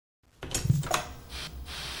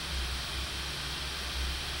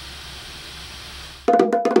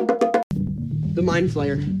The Mind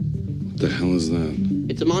Flayer. What the hell is that?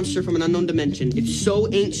 It's a monster from an unknown dimension. It's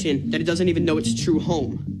so ancient that it doesn't even know its true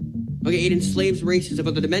home. Okay, it enslaves races of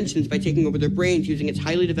other dimensions by taking over their brains using its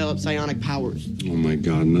highly developed psionic powers. Oh my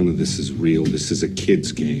god, none of this is real. This is a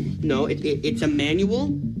kid's game. No, it's a manual,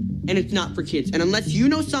 and it's not for kids. And unless you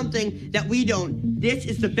know something that we don't, this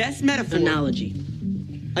is the best metaphor.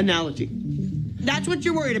 Analogy. That's what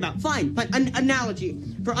you're worried about. Fine, but an analogy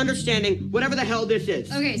for understanding whatever the hell this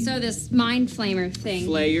is. Okay, so this mind flamer thing.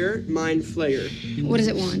 Mind flayer. What does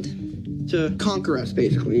it want? To conquer us,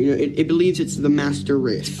 basically. You know, it believes it's the master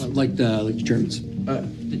race. Like the Germans.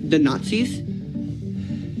 The Nazis?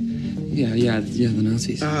 Yeah, the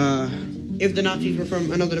Nazis. If the Nazis were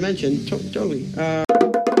from another dimension, totally.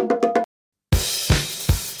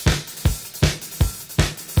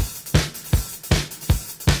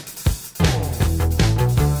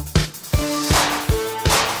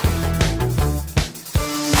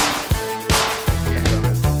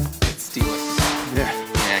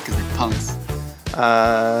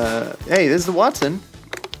 Hey, this is the Watson.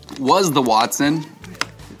 Was the Watson.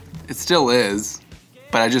 It still is,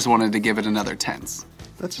 but I just wanted to give it another tense.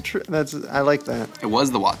 I like that. It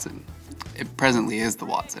was the Watson. It presently is the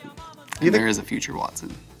Watson. And there is a future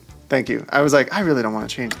Watson. Thank you. I was like, I really don't want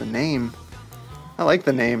to change the name. I like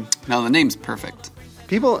the name. No, the name's perfect.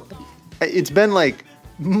 It's been like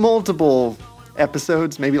multiple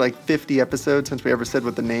episodes, maybe like 50 episodes since we ever said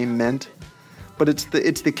what the name meant. But it's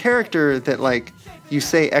the character that like you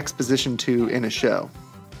say exposition to in a show.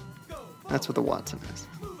 That's what the Watson is.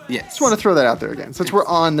 Yes. Just want to throw that out there again, since we're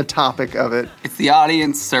on the topic of it. It's the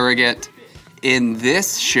audience surrogate. In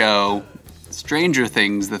this show, Stranger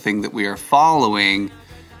Things, the thing that we are following,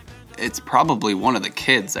 it's probably one of the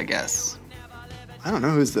kids, I guess. I don't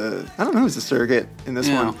know who's the surrogate in this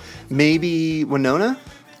one. Maybe Winona?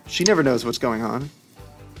 She never knows what's going on.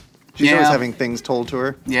 She's always having things told to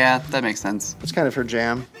her. Yeah, that makes sense. It's kind of her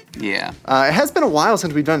jam. Yeah. It has been a while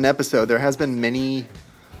since we've done an episode. There has been many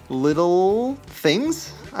little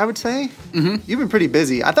things, I would say. Mm-hmm. You've been pretty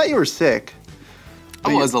busy. I thought you were sick.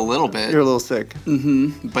 I was a little bit. You're a little sick.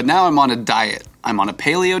 Mm-hmm. But now I'm on a diet. I'm on a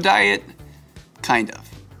paleo diet, kind of.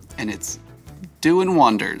 And it's doing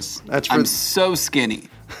wonders. I'm so skinny.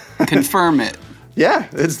 Confirm it. Yeah,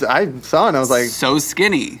 I saw it and I was like, so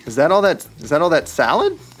skinny. Is that all that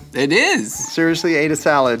salad? It is. Seriously ate a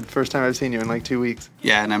salad first time I've seen you in like 2 weeks.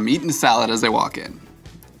 Yeah, and I'm eating a salad as I walk in.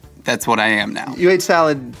 That's what I am now. You ate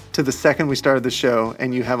salad to the second we started the show,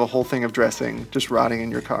 and you have a whole thing of dressing just rotting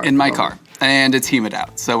in your car. In my car. And it's humid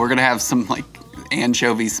out. So we're going to have some like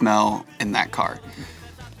anchovy smell in that car.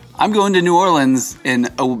 I'm going to New Orleans in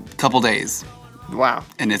a couple days. Wow.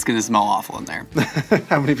 And it's going to smell awful in there.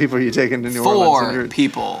 How many people are you taking to New Orleans? 4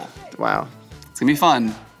 people. Wow. It's going to be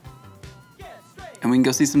fun. And we can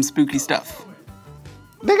go see some spooky stuff.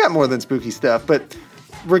 They got more than spooky stuff, but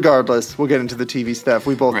regardless, we'll get into the TV stuff.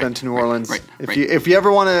 We've both been to New Orleans. If you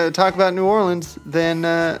ever want to talk about New Orleans, then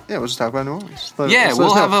we'll just talk about New Orleans.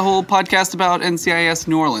 We'll have a whole podcast about NCIS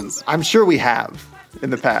New Orleans. I'm sure we have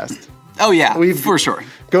in the past. Oh yeah, for sure.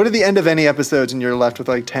 Go to the end of any episodes and you're left with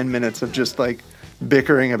like 10 minutes of just like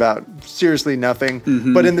bickering about seriously nothing.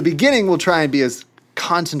 Mm-hmm. But in the beginning, we'll try and be as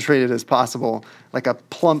concentrated as possible, like a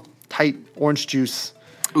plump, tight orange juice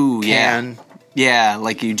can. Yeah,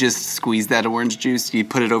 like you just squeeze that orange juice, you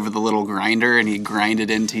put it over the little grinder, and you grind it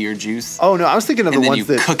into your juice. Oh, no, I was thinking of the ones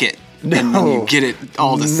that... And then you cook it, and then you get it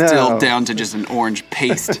all distilled down to just an orange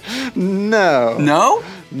paste. No. No?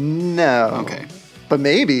 No. Okay. But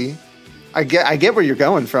maybe. I get where you're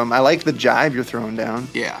going from. I like the jibe you're throwing down.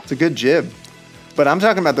 Yeah. It's a good jib. But I'm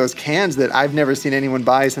talking about those cans that I've never seen anyone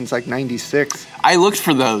buy since like 96. I looked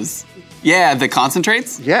for those. Yeah, the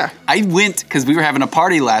concentrates? Yeah. I went, because we were having a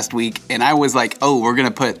party last week, and I was like, we're going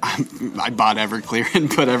to put, I bought Everclear and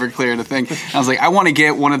put Everclear in a thing. And I was like, I want to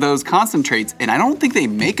get one of those concentrates, and I don't think they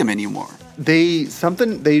make them anymore. They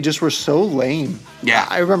just were so lame. Yeah.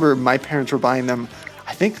 I remember my parents were buying them,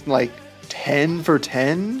 I think like 10 for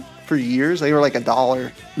 10 for years. They were like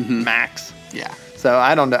 $1 max. Yeah. So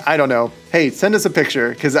I don't know. Hey, send us a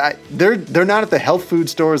picture, because they're not at the health food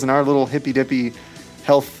stores in our little hippy dippy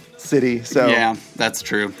health city. So yeah, that's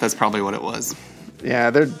true. That's probably what it was.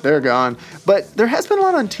 Yeah, they're gone. But there has been a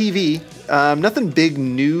lot on TV. Nothing big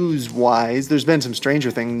news wise. There's been some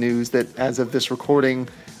Stranger Things news that, as of this recording,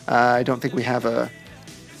 I don't think we have an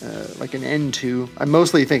end to. I'm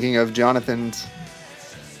mostly thinking of Jonathan's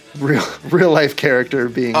real life character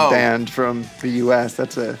being banned from the U.S.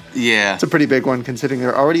 It's a pretty big one, considering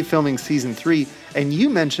they're already filming season 3. And you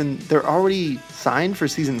mentioned they're already signed for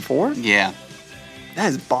season 4? Yeah. That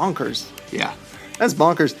is bonkers. Yeah. That's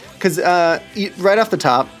bonkers. Because right off the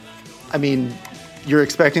top, I mean, you're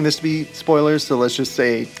expecting this to be spoilers, so let's just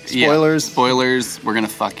say spoilers. Yeah, spoilers. We're gonna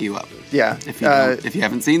fuck you up. Yeah. If you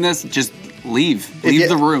haven't seen this, just leave. Leave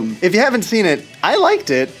the room. If you haven't seen it, I liked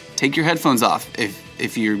it. Take your headphones off.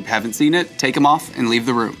 If you haven't seen it, take them off and leave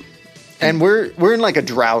the room. And we're in like a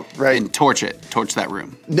drought, right? And torch it. Torch that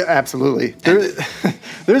room. No, absolutely.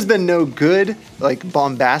 There's been no good, like,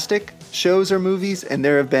 bombastic shows or movies, and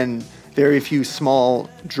there have been very few small,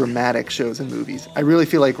 dramatic shows and movies. I really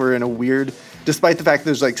feel like we're in a weird, despite the fact that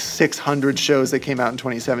there's like 600 shows that came out in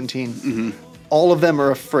 2017, all of them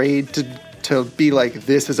are afraid to be like,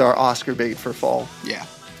 this is our Oscar bait for fall. Yeah.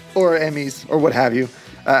 Or Emmys, or what have you.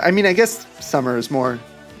 I mean, I guess summer is more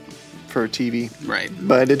for TV. Right.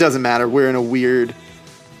 But it doesn't matter. We're in a weird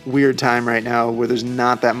time right now where there's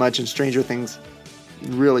not that much, and Stranger Things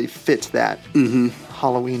really fits that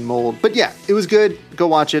Halloween mold. But yeah, it was good. Go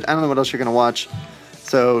watch it. I don't know what else you're going to watch.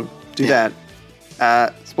 So do that.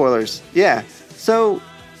 Spoilers. Yeah. So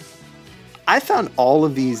I found all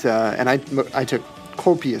of these, and I took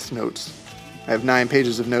copious notes. I have 9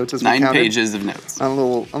 pages of notes as we counted. 9 pages of notes.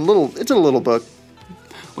 It's a little book.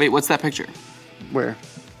 Wait, what's that picture? Where?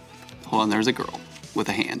 Hold on, there's a girl with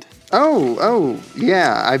a hand. Oh,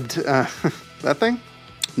 yeah. That thing?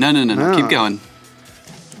 No. Keep going.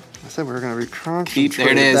 I said we were going to Keep, there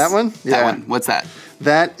it is. That one? Yeah. That one. What's that?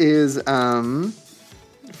 That is from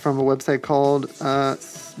a website called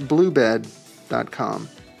bluebed.com.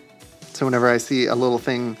 So whenever I see a little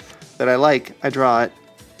thing that I like, I draw it.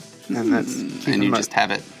 And that's... And you just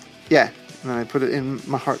have it. Yeah. And then I put it in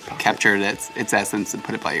my heart pocket. Capture its essence and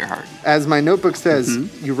put it by your heart. As my notebook says,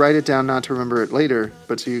 you write it down not to remember it later,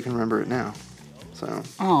 but so you can remember it now. So...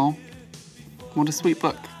 Oh. What a sweet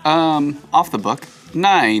book. Off the book.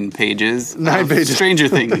 9 pages. 9 pages. Stranger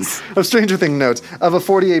Things. Of Stranger Things notes. Of a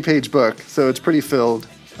 48-page book. So it's pretty filled.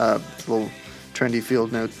 It's a little trendy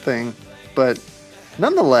field note thing. But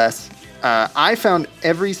nonetheless, I found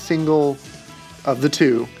every single of the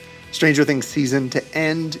 2 Stranger Things season to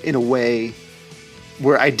end in a way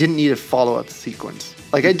where I didn't need a follow-up sequence.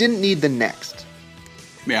 Like, I didn't need the next.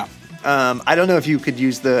 Yeah. I don't know if you could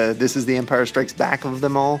use This is the Empire Strikes Back of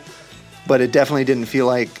them all, but it definitely didn't feel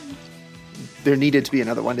like there needed to be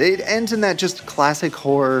another one. It ends in that just classic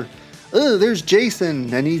horror, oh, there's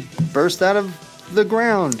Jason, and he burst out of the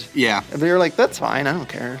ground. Yeah. And they're like, that's fine, I don't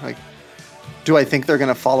care. Like, do I think they're going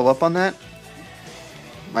to follow up on that?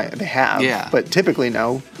 They have, yeah. But typically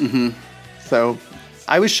no. Mm-hmm. So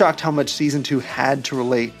I was shocked how much Season 2 had to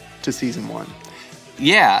relate to Season 1.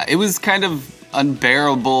 Yeah, it was kind of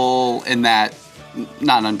unbearable in that...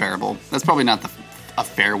 Not unbearable. That's probably not a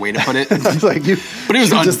fair way to put it. Like but it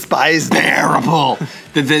was unbearable.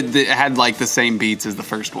 that it had like the same beats as the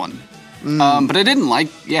first one. But I didn't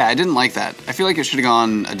like that. I feel like it should have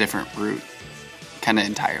gone a different route, kind of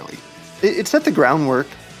entirely. It set the groundwork.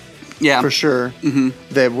 Yeah, for sure.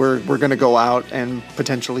 That we're going to go out and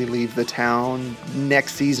potentially leave the town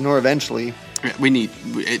next season or eventually. We need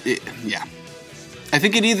it. Yeah, I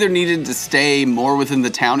think it either needed to stay more within the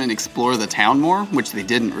town and explore the town more, which they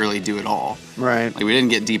didn't really do at all. Right. Like we didn't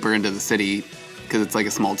get deeper into the city because it's like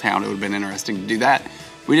a small town. It would have been interesting to do that.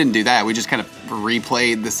 We didn't do that. We just kind of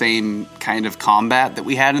replayed the same kind of combat that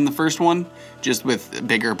we had in the first one, just with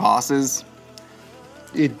bigger bosses.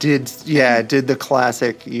 It did, yeah, it did the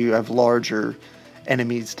classic, you have larger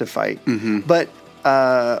enemies to fight. But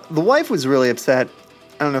the wife was really upset.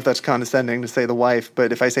 I don't know if that's condescending to say the wife,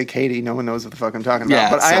 but if I say Katie, no one knows what the fuck I'm talking about. Yeah,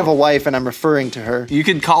 but I have a wife and I'm referring to her. You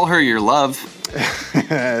could call her your love.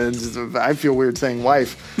 I feel weird saying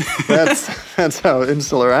wife. That's how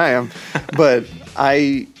insular I am. But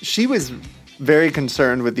she was very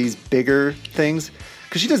concerned with these bigger things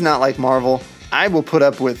because she does not like Marvel. I will put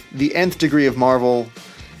up with the nth degree of Marvel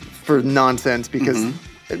for nonsense because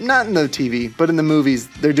not in the TV, but in the movies,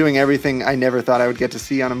 they're doing everything I never thought I would get to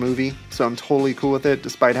see on a movie. So I'm totally cool with it,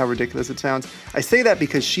 despite how ridiculous it sounds. I say that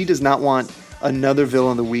because she does not want another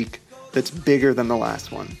villain of the week that's bigger than the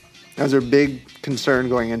last one. That was her big concern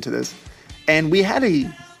going into this. And we had a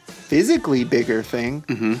physically bigger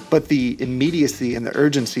thing, but the immediacy and the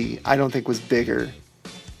urgency, I don't think was bigger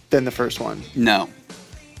than the first one. No,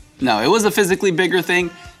 it was a physically bigger thing,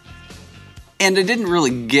 and I didn't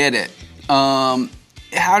really get it.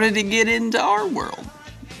 How did it get into our world?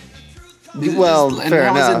 Well, fair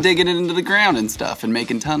enough. How was it digging it into the ground and stuff and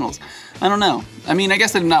making tunnels? I don't know. I mean, I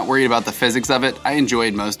guess I'm not worried about the physics of it. I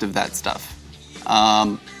enjoyed most of that stuff.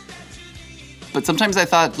 But sometimes I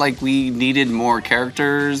thought, like, we needed more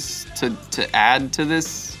characters to add to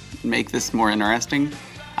this, make this more interesting.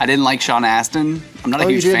 I didn't like Sean Astin. I'm not a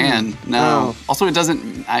huge fan. No. Also, it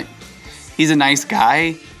doesn't... He's a nice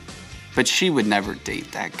guy, But she would never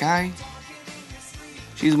date that guy.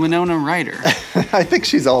 She's Winona Ryder. I think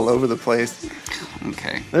she's all over the place.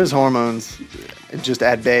 Okay. There's hormones just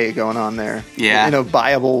at bay going on there. Yeah. In a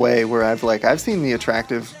viable way where I've seen the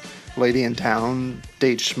attractive lady in town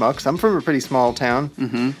date schmucks. I'm from a pretty small town.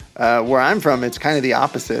 Mm-hmm. Where I'm from, it's kind of the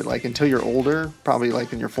opposite. Like, until you're older, probably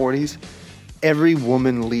like in your 40s, every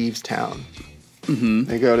woman leaves town. Mm-hmm.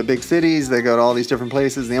 They go to big cities. They go to all these different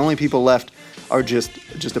places. The only people left are just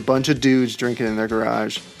a bunch of dudes drinking in their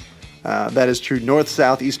garage. That is true north,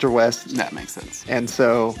 south, east, or west. That makes sense. And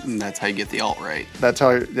so... And that's how you get the alt-right. That's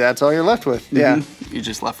all you're left with. Mm-hmm. Yeah. You're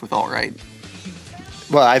just left with alt-right.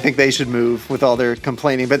 Well, I think they should move with all their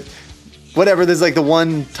complaining. But whatever, there's like the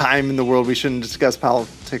one time in the world we shouldn't discuss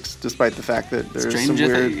politics, despite the fact that there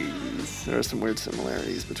are some weird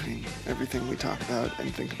similarities between everything we talk about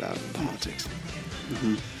and think about in politics.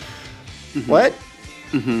 Mm-hmm. Mm-hmm. What?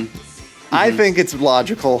 Mm-hmm. I think it's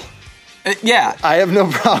logical. Yeah. I have no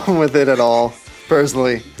problem with it at all,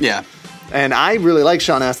 personally. Yeah. And I really like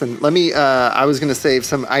Sean Astin. I was going to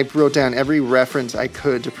save I wrote down every reference I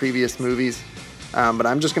could to previous movies, but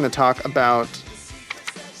I'm just going to talk about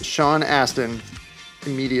Sean Astin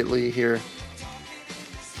immediately here.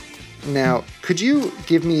 Now, could you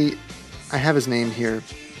give me, I have his name here,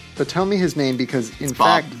 but tell me his name because in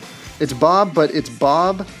fact, it's Bob, but it's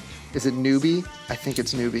Bob, is it Newby? I think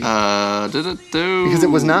it's Newby. Because it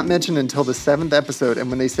was not mentioned until the 7th episode, and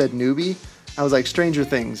when they said Newby, I was like, Stranger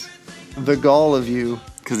Things, the gall of you.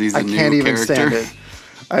 Because he's I can't even stand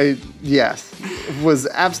it. Yes. It was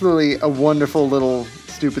absolutely a wonderful little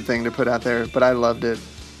stupid thing to put out there, but I loved it.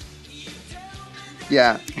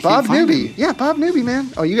 Yeah. Bob Newby. Yeah, Bob Newby, man.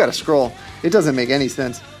 Oh, you got to scroll. It doesn't make any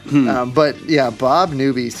sense. But yeah, Bob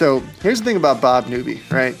Newby. So here's the thing about Bob Newby,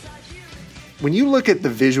 right? When you look at the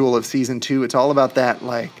visual of season 2, it's all about that,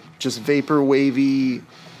 like, just vapor wavy,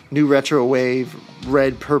 new retro wave,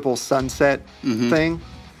 red purple sunset thing.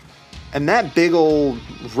 And that big old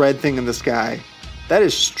red thing in the sky, that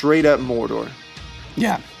is straight up Mordor.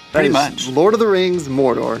 Yeah, pretty much. Lord of the Rings,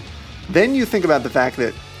 Mordor. Then you think about the fact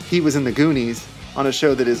that he was in the Goonies on a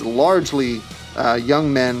show that is largely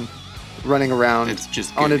young men running around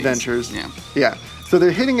on adventures. Yeah. So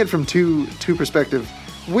they're hitting it from two perspectives,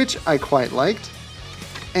 which I quite liked.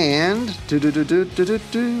 And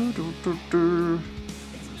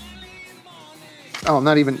I'm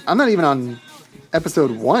not even on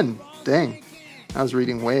episode 1. Dang. I was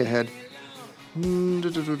reading way ahead.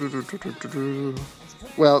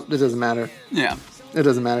 Well, it doesn't matter. Yeah. It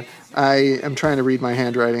doesn't matter. I am trying to read my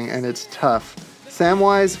handwriting, and it's tough.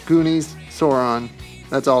 Samwise, Goonies, Sauron.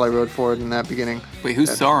 That's all I wrote for it in that beginning. Wait, who's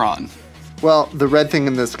Sauron? Well, the red thing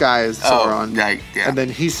in the sky is Sauron. Yeah. And then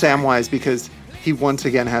he's Samwise because he once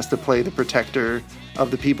again has to play the protector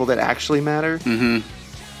of the people that actually matter. Mm-hmm.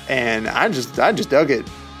 And I just dug it.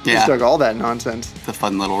 Yeah. Just dug all that nonsense. The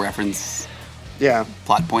fun little reference. Yeah.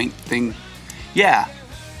 Plot point thing. Yeah.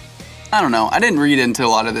 I don't know. I didn't read into a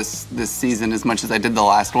lot of this season as much as I did the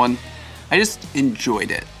last one. I just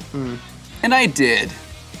enjoyed it. And I did.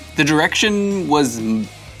 The direction was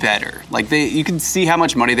better. Like, you could see how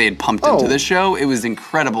much money they had pumped into this show. It was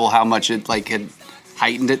incredible how much it had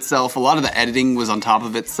heightened itself. A lot of the editing was on top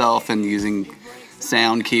of itself and using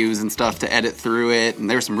sound cues and stuff to edit through it. And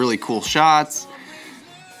there were some really cool shots.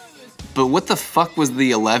 But what the fuck was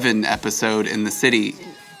the 11 episode in the city?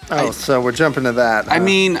 So we're jumping to that. I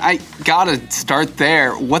mean, I gotta start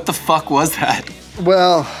there. What the fuck was that?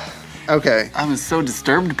 Well, okay. I was so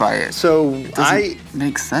disturbed by it. So it doesn't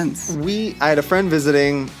make sense. I had a friend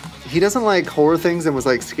visiting. He doesn't like horror things and was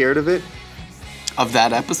like scared of it. Of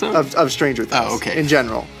that episode? Of Stranger Things. Oh, okay. In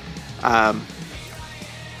general. Fine.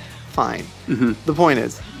 Mm-hmm. The point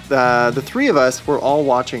is, the three of us were all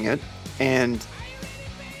watching it, and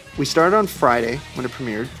we started on Friday when it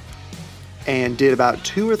premiered, and did about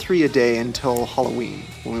 2 or 3 a day until Halloween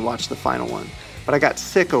when we watched the final one. But I got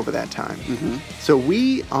sick over that time. Mm-hmm. So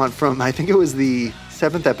I think it was the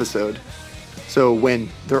 7th episode, so when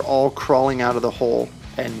they're all crawling out of the hole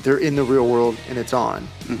and they're in the real world and it's on.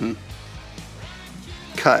 Mm-hmm.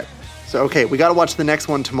 Cut. So, okay, we got to watch the next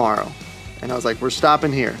one tomorrow. And I was like, we're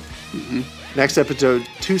stopping here. Mm-hmm. Next episode,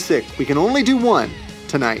 too sick. We can only do 1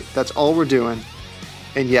 tonight. That's all we're doing.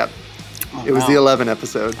 And yep, it was the 11th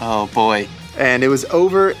episode. Oh, boy. And it was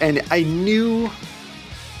over, and I knew,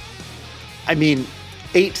 8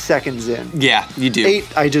 seconds in. Yeah, you do.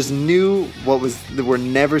 I just knew we're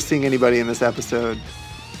never seeing anybody in this episode.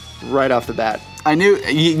 right off the bat. I knew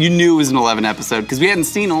you knew it was an 11 episode because we hadn't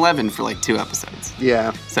seen 11 for like 2 episodes.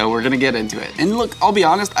 Yeah. So we're gonna get into it. And look, I'll be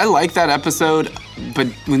honest, I like that episode, but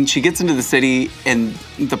when she gets into the city and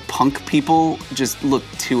the punk people just look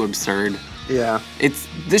too absurd. Yeah.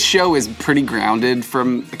 This show is pretty grounded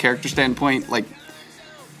from a character standpoint. Like,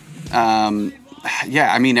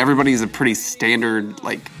 yeah, I mean, everybody's a pretty standard,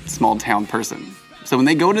 like, small town person. So when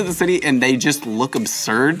they go to the city and they just look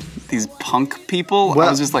absurd, these punk people, I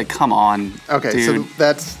was just like, come on, okay, dude. so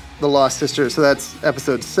that's The Lost Sister. So that's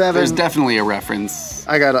episode 7. There's definitely a reference.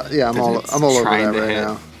 I'm all over that right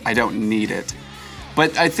now. I don't need it.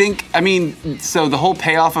 But I think, I mean, so the whole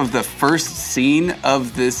payoff of the first scene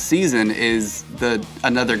of this season is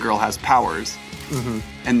another girl has powers. Mm-hmm.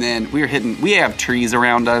 And then we have trees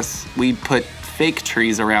around us. We put fake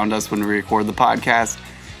trees around us when we record the podcast.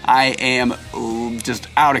 I am just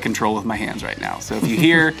out of control with my hands right now. So if you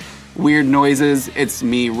hear weird noises, it's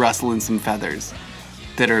me rustling some feathers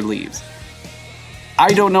that are leaves.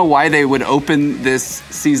 I don't know why they would open this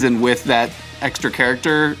season with that extra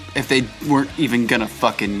character if they weren't even gonna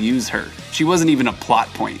fucking use her. She wasn't even a plot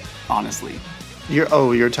point, honestly.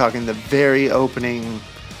 You're talking the very opening.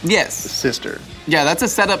 Yes. Sister. Yeah, that's a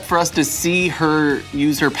setup for us to see her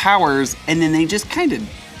use her powers, and then they just kind of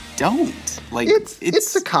don't. Like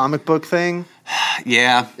it's a comic book thing.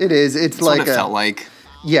 Yeah, it is. It's that's like what it felt like.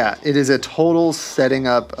 Yeah, it is a total setting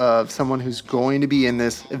up of someone who's going to be in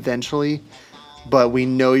this eventually, but we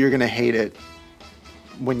know you're going to hate it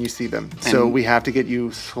when you see them. So we have to get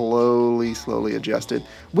you slowly adjusted.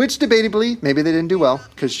 Which debatably, maybe they didn't do well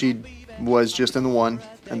because she was just in the one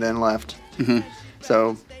and then left. Mm-hmm.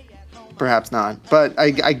 So perhaps not. But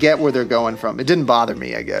I get where they're going from. It didn't bother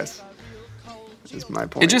me, I guess. Is my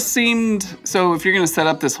point. It just seemed, so if you're going to set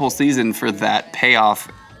up this whole season for that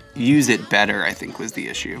payoff, use it better, I think was the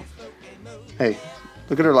issue. Hey,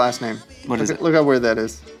 look at her last name. What is it? Look how weird that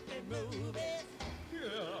is.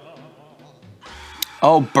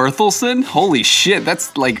 Oh, Berthelsen? Holy shit,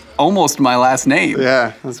 that's like almost my last name.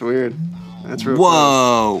 Yeah, that's weird. That's real.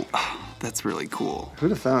 Whoa. That's really cool. Who'd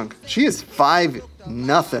have thunk? She is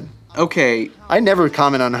 5'0". Okay. I never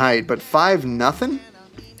comment on height, but 5'0".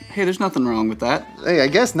 Hey, there's nothing wrong with that. Hey, I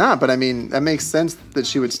guess not, but I mean, that makes sense that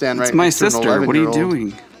she would stand right next to an 11-year-old. It's my sister. What are you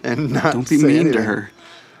doing? And not Don't be say mean anything. to her.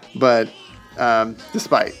 But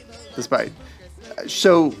despite.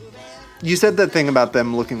 So you said that thing about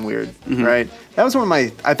them looking weird, right? That was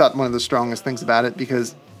I thought one of the strongest things about it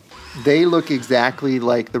because they look exactly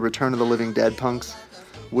like the Return of the Living Dead punks,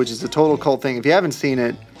 which is a total cult thing. If you haven't seen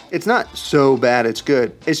it, it's not so bad it's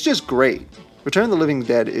good. It's just great. Return of the Living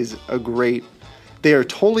Dead is a great... They are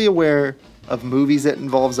totally aware of movies that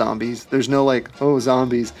involve zombies. There's no like, oh,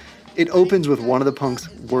 zombies. It opens with one of the punks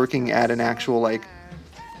working at an actual like,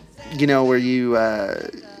 where you,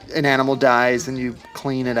 an animal dies and you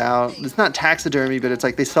clean it out. It's not taxidermy, but it's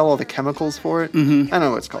like they sell all the chemicals for it. Mm-hmm. I don't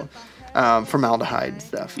know what it's called. Formaldehyde and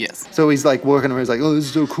stuff. Yes. So he's like working around, he's like, oh, this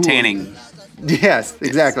is so cool. Tanning. Yes,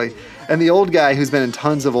 exactly. Yes. And the old guy who's been in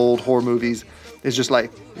tons of old horror movies is just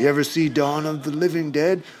like, you ever see Dawn of the Living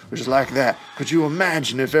Dead? Which is like that. Could you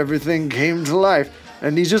imagine if everything came to life?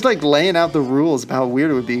 And he's just like laying out the rules of how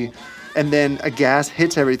weird it would be. And then a gas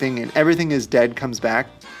hits everything and everything is dead comes back.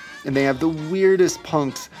 And they have the weirdest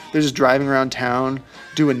punks. They're just driving around town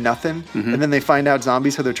doing nothing. Mm-hmm. And then they find out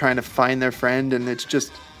zombies, so they're trying to find their friend. And it's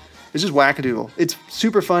just wackadoodle. It's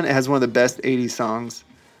super fun. It has one of the best 80s songs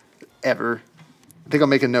ever. I think I'll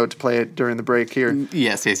make a note to play it during the break here.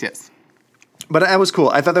 Yes. But that was cool.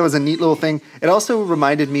 I thought that was a neat little thing. It also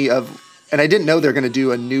reminded me of, and I didn't know they're going to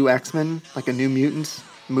do a new X-Men, like a new Mutants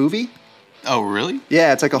movie. Oh, really?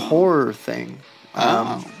 Yeah, it's like a horror thing.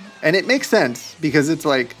 Oh. And it makes sense because it's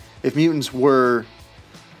like, if mutants were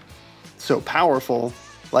so powerful,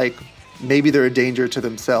 like maybe they're a danger to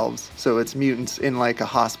themselves. So it's mutants in like a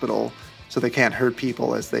hospital, so they can't hurt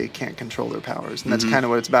people as they can't control their powers. And that's kind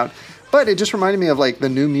of what it's about. But it just reminded me of like the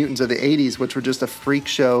New Mutants of the 80s, which were just a freak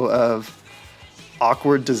show of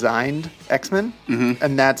awkward designed X-Men. Mm-hmm.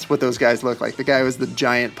 And that's what those guys look like. The guy with the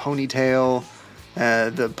giant ponytail,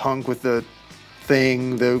 the punk with the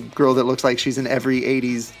thing, the girl that looks like she's in every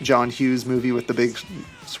 80s John Hughes movie with the big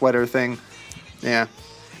sweater thing. Yeah.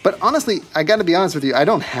 But honestly, I got to be honest with you, I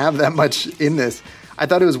don't have that much in this. I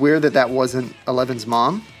thought it was weird that wasn't Eleven's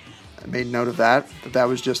mom. I made note of that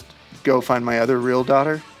was just go find my other real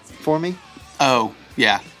daughter for me. Oh,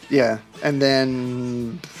 yeah. Yeah. And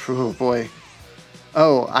then, oh boy.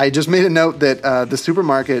 Oh, I just made a note that the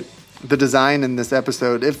supermarket, the design in this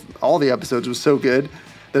episode, if all the episodes, was so good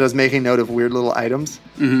that I was making note of weird little items.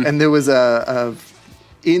 Mm-hmm. And there was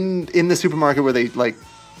in the supermarket where they like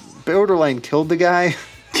borderline killed the guy.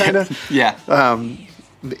 kind of. Yeah.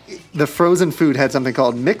 The frozen food had something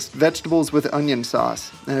called mixed vegetables with onion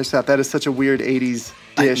sauce. And I just thought that is such a weird 80s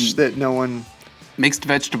dish that no one... Mixed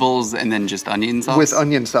vegetables and then just onion sauce? With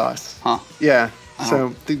onion sauce. Huh. Yeah.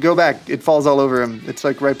 So to go back, it falls all over him. It's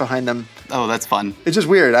like right behind them. Oh, that's fun. It's just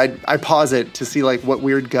weird. I pause it to see like what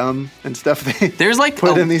weird gum and stuff There's like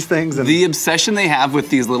put in these things. And the obsession they have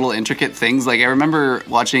with these little intricate things. Like I remember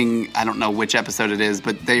watching, I don't know which episode it is,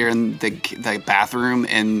 but they're in the bathroom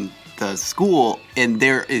in the school, and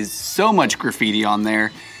there is so much graffiti on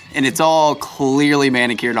there, and it's all clearly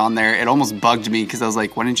manicured on there. It almost bugged me because I was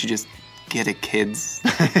like, why didn't you just get a kid's?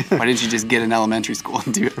 Why didn't you just get an elementary school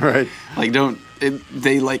and do it? Right. Like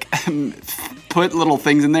they like put little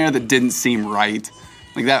things in there that didn't seem right.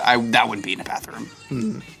 Like that wouldn't be in a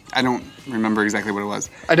bathroom. I don't remember exactly what it was.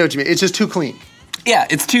 I know what you mean. It's just too clean. Yeah,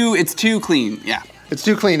 it's too clean. Yeah. It's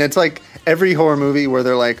too clean. It's like every horror movie where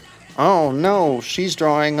they're like, oh no, she's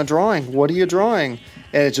drawing a drawing. What are you drawing?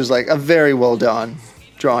 And it's just like a very well done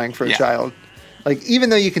drawing for a child. Like even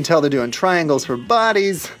though you can tell they're doing triangles for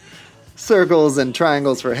bodies, circles and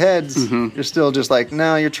triangles for heads, you're still just like,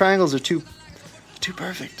 no, your triangles are too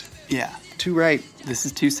perfect. Yeah. Too right. This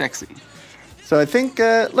is too sexy. So I think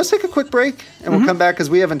let's take a quick break and we'll come back because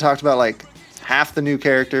we haven't talked about like half the new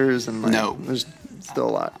characters and like there's still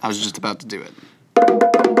a lot. I was just about to do it.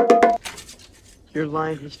 Your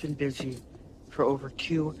line has been busy for over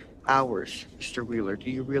 2 hours, Mr. Wheeler.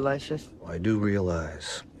 Do you realize this? I do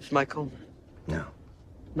realize. Is Mike home? No.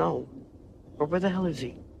 No. Or where the hell is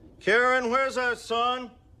he? Karen, where's our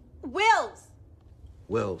son? Wills.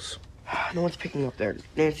 No one's picking up there.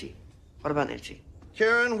 Nancy. What about Nancy?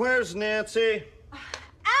 Karen, where's Nancy?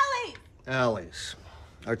 Allie's.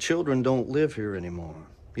 Our children don't live here anymore.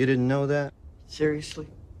 You didn't know that? Seriously?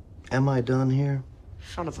 Am I done here?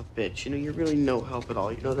 Son of a bitch. You know, you're really no help at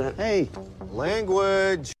all. You know that? Hey,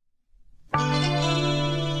 language.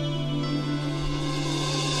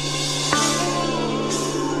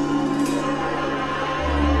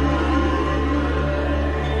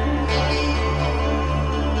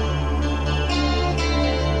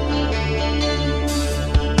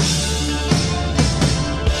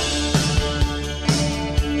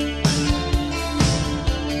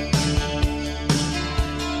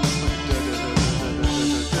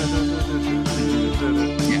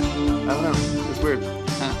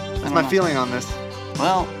 My feeling on this.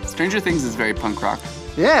 Well, Stranger Things is very punk rock.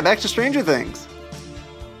 Yeah, back to Stranger Things.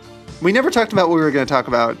 We never talked about what we were going to talk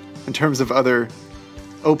about in terms of other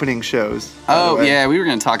opening shows. Oh, yeah, we were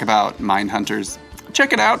going to talk about Mindhunters.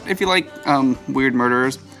 Check it out if you like weird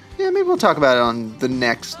murderers. Yeah, maybe we'll talk about it on the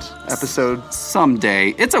next episode.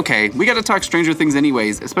 Someday. It's okay. We got to talk Stranger Things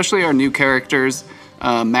anyways, especially our new characters,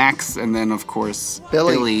 Max, and then, of course,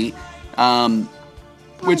 Billy.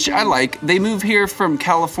 Which I like. They move here from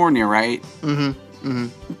California, right?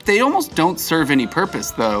 They almost don't serve any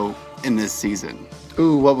purpose, though, in this season.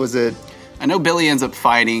 Ooh, what was it? I know Billy ends up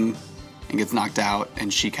fighting and gets knocked out,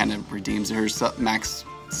 and she kind of redeems herself. Max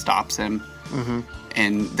stops him,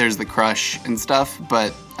 and there's the crush and stuff.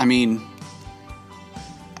 But, I mean,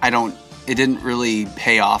 it didn't really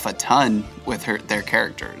pay off a ton with their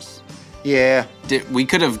characters. Yeah. We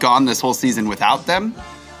could have gone this whole season without them.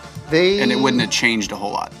 And it wouldn't have changed a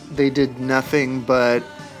whole lot. They did nothing but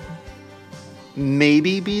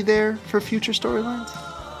maybe be there for future storylines?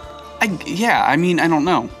 I mean, I don't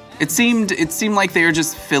know. It seemed like they were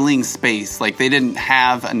just filling space. Like they didn't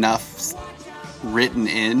have enough written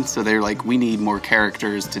in, so they're like, we need more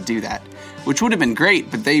characters to do that. Which would have been great,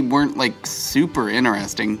 but they weren't like super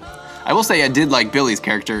interesting. I will say I did like Billy's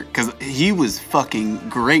character, because he was fucking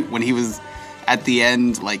great when he was at the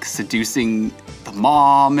end, like seducing the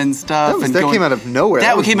mom and stuff. That came out of nowhere.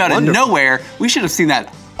 That came out of nowhere. We should have seen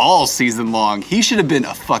that all season long. He should have been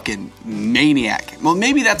a fucking maniac. Well,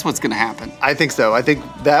 maybe that's what's going to happen. I think so. I think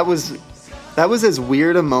that was as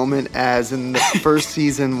weird a moment as in the first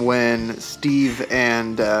season when Steve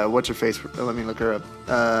and what's her face? Let me look her up.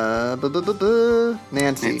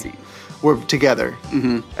 Nancy were together,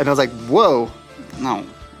 and I was like, whoa. No.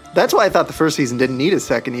 That's why I thought the first season didn't need a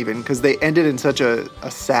second even, because they ended in such a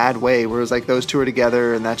sad way where it was like those two are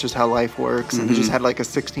together and that's just how life works, and it just had like a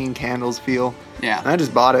 16 Candles feel. Yeah. And I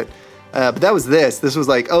just bought it. But that was this. This was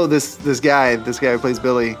like, oh, this guy who plays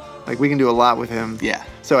Billy, like we can do a lot with him. Yeah.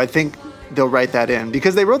 So I think they'll write that in,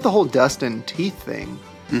 because they wrote the whole Dustin teeth thing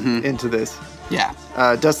into this. Yeah.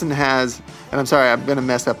 Dustin has, and I'm sorry, I'm going to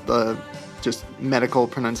mess up the just medical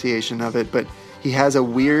pronunciation of it, but he has a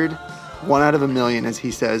weird 1 out of a million, as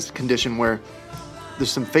he says, condition where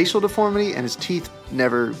there's some facial deformity and his teeth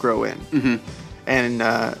never grow in. And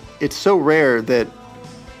it's so rare that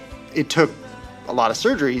it took a lot of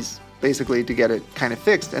surgeries basically to get it kind of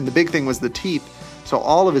fixed. And the big thing was the teeth. So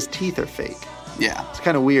all of his teeth are fake. Yeah. It's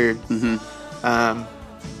kind of weird.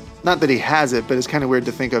 Not that he has it, but it's kind of weird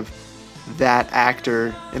to think of that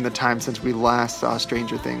actor in the time since we last saw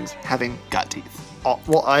Stranger Things having Got teeth.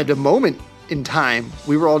 well, at a moment in time,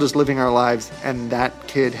 we were all just living our lives, and that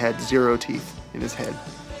kid had 0 teeth in his head,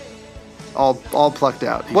 all plucked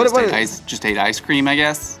out. He just ate ice cream, I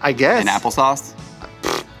guess. I guess. And applesauce.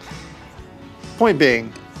 Point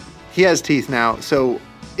being, he has teeth now. So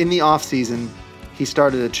in the off season, he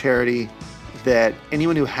started a charity that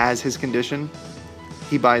anyone who has his condition,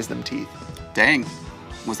 he buys them teeth. Dang.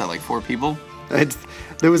 Was that like 4 people?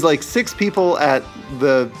 There was like 6 people at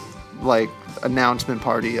the announcement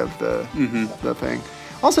party of the thing.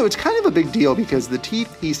 Also, it's kind of a big deal because the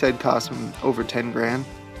teeth, he said, cost him over 10 grand.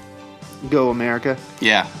 Go America.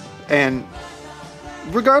 Yeah. And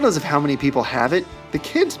regardless of how many people have it, the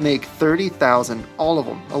kids make $30,000, all of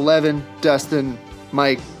them. 11, Dustin,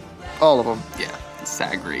 Mike, all of them. Yeah.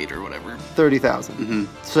 SAG rate or whatever. 30,000.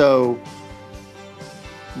 So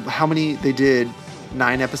how many? They did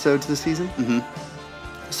 9 episodes this season.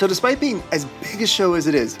 So despite being as big a show as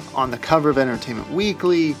it is, on the cover of Entertainment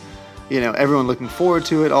Weekly, everyone looking forward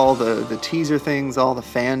to it, all the teaser things, all the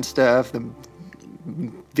fan stuff, the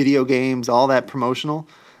video games, all that promotional,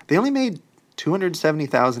 they only made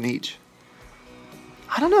 $270,000 each.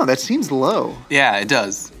 I don't know. That seems low. Yeah, it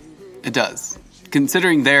does. It does.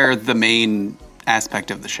 Considering they're the main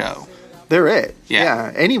aspect of the show. They're it.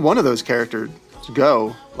 Yeah. Any one of those characters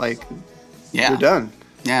go, you're done.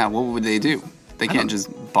 Yeah, what would they do? They can't just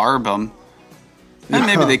barb them. And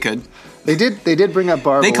maybe they could. They did bring up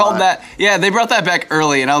barb. They called that. Yeah, they brought that back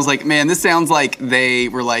early, and I was like, man, this sounds like they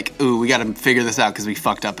were like, ooh, we got to figure this out because we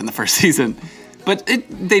fucked up in the first season. But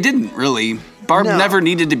they didn't really. Barb never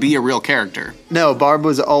needed to be a real character. No, Barb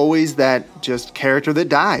was always that just character that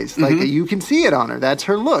dies. You can see it on her. That's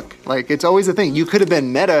her look. It's always a thing. You could have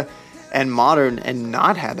been meta and modern and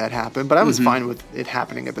not had that happen, but I was fine with it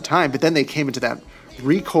happening at the time. But then they came into that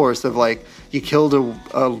recourse of you killed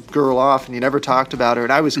a girl off and you never talked about her.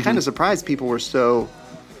 And I was kind of surprised people were so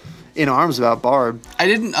in arms about Barb. I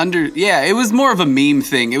didn't it was more of a meme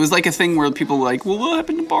thing. It was like a thing where people were like, well, what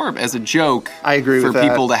happened to Barb? As a joke. I agree with that. For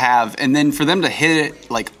people to have. And then for them to hit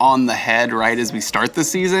it on the head right as we start the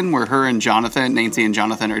season, where her and Nancy and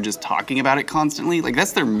Jonathan are just talking about it constantly.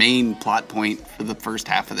 That's their main plot point for the first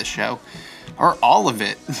half of the show. Or all of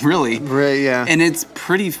it, really. Right, yeah. And it's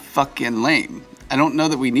pretty fucking lame. I don't know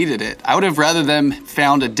that we needed it. I would have rather them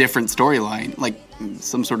found a different storyline, like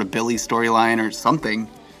some sort of Billy storyline or something.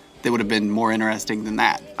 That would have been more interesting than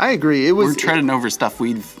that. I agree. We're treading over stuff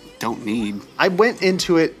we don't need. I went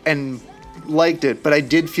into it and liked it, but I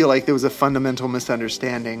did feel like there was a fundamental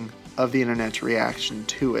misunderstanding of the internet's reaction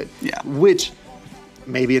to it. Yeah. Which,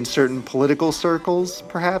 maybe in certain political circles,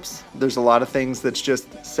 perhaps, there's a lot of things that's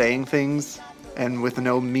just saying things and with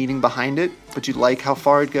no meaning behind it, but you like how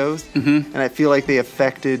far it goes. And I feel like they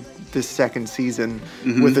affected this second season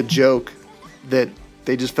with a joke that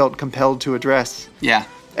they just felt compelled to address. Yeah.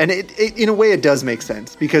 And it in a way, it does make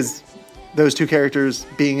sense because those 2 characters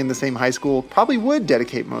being in the same high school probably would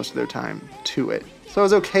dedicate most of their time to it. So I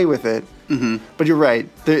was okay with it. But you're right.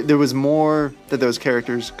 There was more that those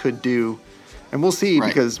characters could do. And we'll see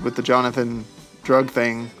because with the Jonathan drug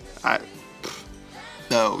thing,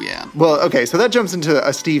 Oh, yeah. Well, okay, so that jumps into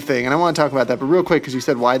a Steve thing, and I want to talk about that. But real quick, because you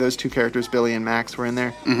said why those 2 characters, Billy and Max, were in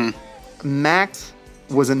there. Max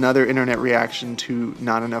was another internet reaction to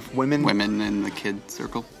not enough women. Women in the kid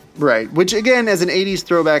circle. Right. Which, again, as an 80s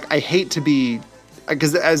throwback, I hate to be...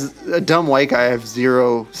 Because as a dumb white guy, I have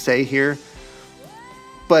 0 say here.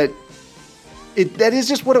 But that is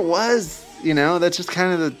just what it was. That's just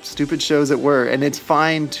kind of the stupid shows that were. And it's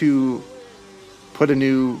fine to put a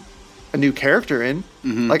new character in.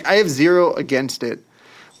 I have 0 against it.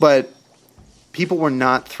 But people were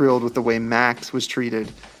not thrilled with the way Max was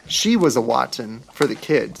treated. She was a Watson for the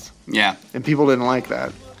kids. Yeah. And people didn't like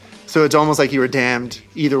that. So it's almost like you were damned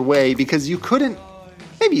either way because you couldn't,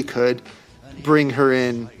 maybe you could, bring her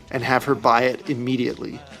in and have her buy it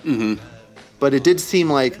immediately. But it did seem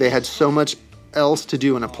like they had so much else to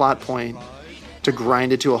do in a plot point to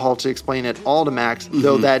grind it to a halt to explain it all to Max,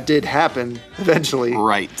 though that did happen eventually.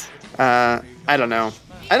 Right. I don't know.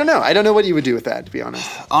 I don't know what you would do with that, to be honest.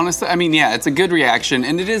 Honestly, I mean, yeah, it's a good reaction,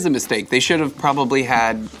 and it is a mistake. They should have probably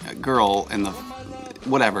had a girl in the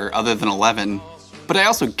whatever, other than 11. But I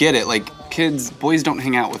also get it. Boys don't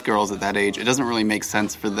hang out with girls at that age. It doesn't really make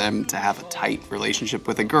sense for them to have a tight relationship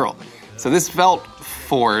with a girl. So this felt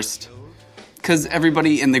forced because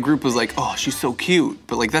everybody in the group was like, oh, she's so cute.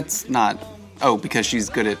 But, that's not oh, because she's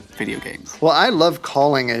good at video games. Well, I love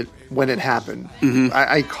calling it when it happened.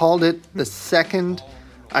 I called it the second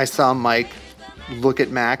I saw Mike look at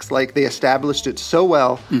Max. Like, they established it so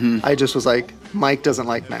well. I just was like, Mike doesn't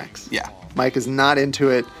like Max. Yeah. Mike is not into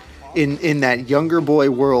it. In that younger boy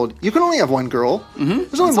world, you can only have one girl.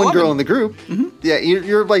 There's only one girl in the group. Yeah,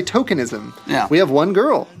 you're like tokenism. Yeah. We have one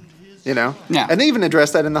girl, you know? Yeah. And they even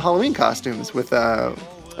addressed that in the Halloween costumes with,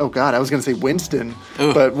 oh God, I was going to say Winston.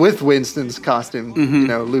 Ugh. But with Winston's costume, you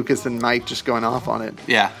know, Lucas and Mike just going off on it.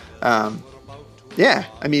 Yeah. Yeah,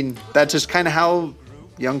 I mean, that's just kind of how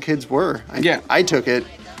young kids were. I took it.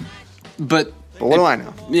 But what do I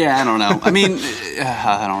know? Yeah, I don't know. I mean,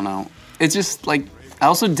 I don't know. It's just like, I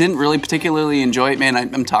also didn't really particularly enjoy it. Man,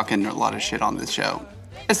 I'm talking a lot of shit on this show.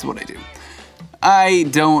 This is what I do. I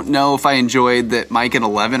don't know if I enjoyed that Mike and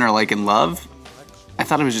 11 are like in love. I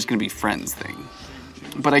thought it was just going to be friends thing.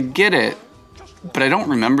 But I get it. But I don't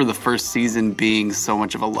remember the first season being so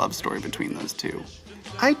much of a love story between those two.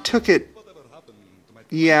 I took it.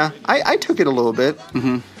 Yeah, I took it a little bit.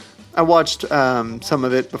 I watched some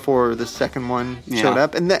of it before the second one showed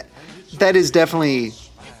up, and that is definitely.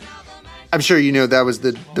 I'm sure you know that was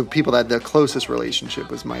the people that the closest relationship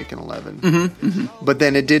was Mike and 11. But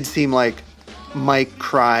then it did seem like Mike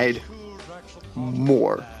cried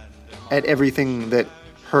more at everything that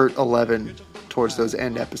hurt 11 towards those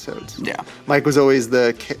end episodes. Yeah, Mike was always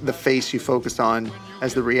the face you focused on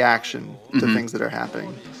as the reaction to things that are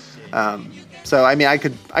happening. So I mean, I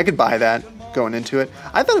could buy that going into it.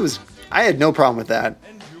 I had no problem with that,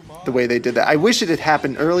 the way they did that. I wish it had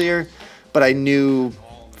happened earlier, but I knew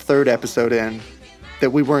third episode in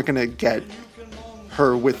that we weren't going to get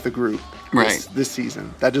her with the group this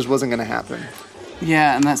season. That just wasn't going to happen.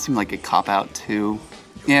 Yeah, and that seemed like a cop-out too.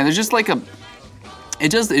 Yeah, there's just like it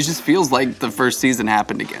just feels like the first season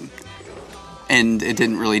happened again. And it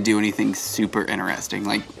didn't really do anything super interesting.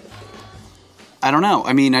 Like, I don't know.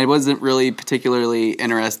 I mean, I wasn't really particularly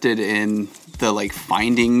interested in the, like,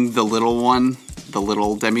 finding the little one, the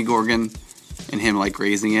little Demogorgon, and him, like,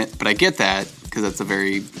 raising it. But I get that, because that's a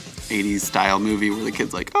very 80s style movie where the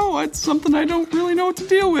kid's like, oh, it's something I don't really know what to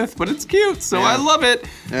deal with, but it's cute, so I love it.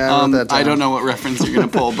 Yeah, I don't know what reference you're going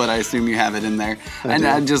to pull, but I assume you have it in there.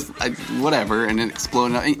 Whatever, and it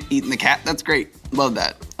exploded, eating the cat, that's great. Love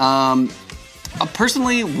that.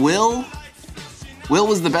 Personally, Will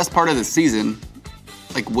was the best part of the season.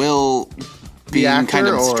 Like, Will being kind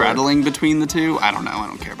of straddling between the two. I don't know. I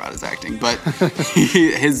don't care about his acting. But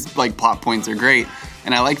his, like, plot points are great.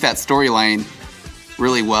 And I like that storyline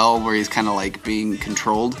really well where he's kind of, like, being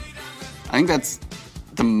controlled. I think that's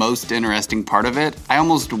the most interesting part of it. I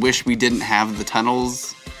almost wish we didn't have the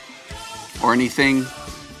tunnels or anything.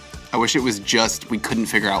 I wish it was just we couldn't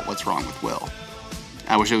figure out what's wrong with Will.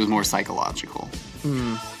 I wish it was more psychological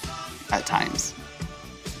at times.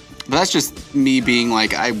 But that's just me being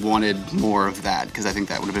like, I wanted more of that because I think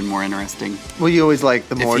that would have been more interesting. Well, you always like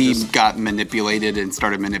the more. If he got manipulated and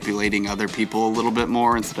started manipulating other people a little bit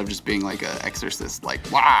more instead of just being like an exorcist, like,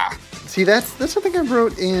 wah. See, that's something I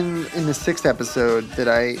wrote in the 6th episode that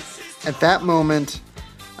I, at that moment,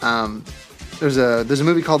 there's a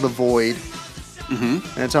movie called The Void, and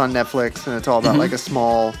it's on Netflix, and it's all about like a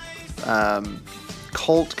small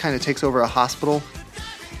cult kind of takes over a hospital.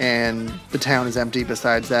 And the town is empty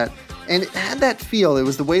besides that. And it had that feel. It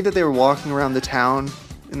was the way that they were walking around the town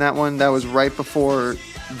in that one. That was right before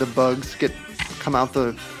the bugs come out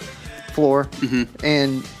the floor.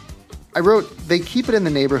 And I wrote, they keep it in the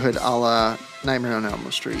neighborhood a la Nightmare on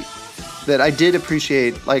Elm Street. That I did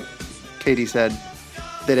appreciate, like Katie said,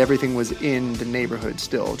 that everything was in the neighborhood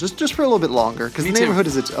still. Just for a little bit longer. Because the neighborhood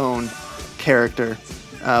is its own character.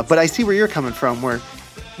 But I see where you're coming from, where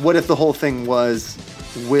what if the whole thing was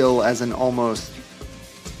Will as an almost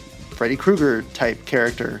Freddy Krueger type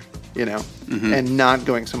character, you know, and not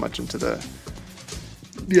going so much into the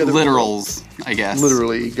other literals, world. I guess.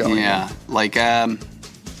 Literally going. Yeah, like I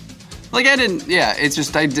didn't. Yeah, it's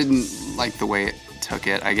just I didn't like the way it took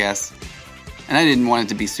it, I guess, and I didn't want it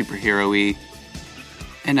to be superhero-y.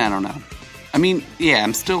 And I don't know. I mean, yeah,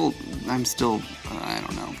 I'm still. I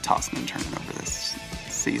don't know, tossing and turning over this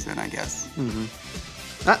season, I guess.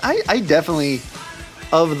 I definitely.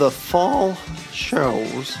 Of the fall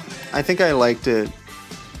shows, I think I liked it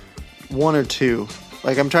 1 or 2.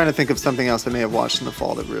 Like, I'm trying to think of something else I may have watched in the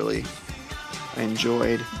fall that really I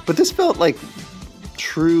enjoyed. But this felt like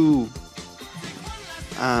true,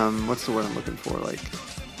 what's the word I'm looking for? Like,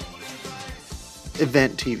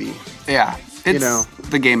 event TV. Yeah. It's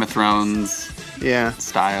the Game of Thrones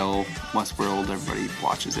style, Westworld. Everybody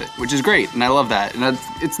watches it, which is great. And I love that. And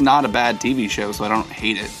it's not a bad TV show, so I don't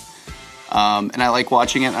hate it. And I like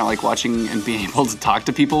watching it, and I like watching and being able to talk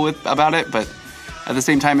to people about it, but at the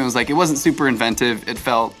same time, it was like, it wasn't super inventive. It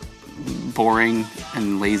felt boring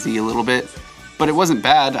and lazy a little bit, but it wasn't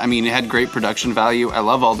bad. I mean, it had great production value. I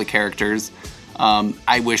love all the characters.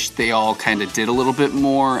 I wish they all kind of did a little bit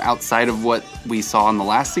more outside of what we saw in the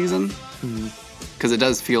last season, because it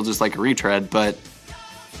does feel just like a retread, but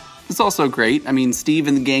it's also great. I mean, Steve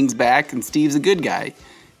and the gang's back, and Steve's a good guy,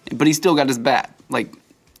 but he's still got his bat. Like,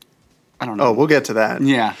 I don't know. Oh, we'll get to that.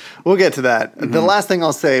 Yeah. We'll get to that. The last thing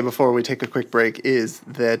I'll say before we take a quick break is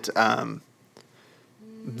that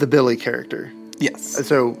the Billy character. Yes.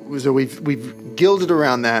 So we've gilded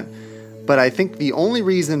around that, but I think the only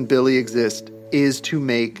reason Billy exists is to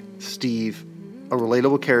make Steve a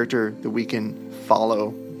relatable character that we can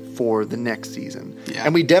follow for the next season. Yeah.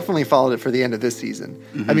 And we definitely followed it for the end of this season.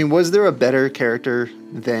 I mean, was there a better character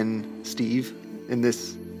than Steve in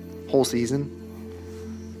this whole season?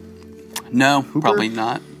 No, Hooper? probably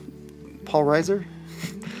not. Paul Reiser?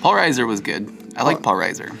 Paul Reiser was good. I like Paul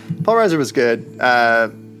Reiser. Paul Reiser was good,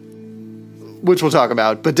 which we'll talk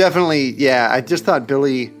about. But definitely, yeah, I just thought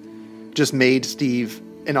Billy just made Steve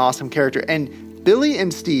an awesome character. And Billy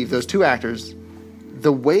and Steve, those two actors,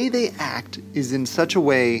 the way they act is in such a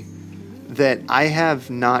way that I have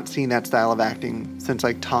not seen that style of acting since,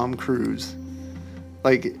 like, Tom Cruise.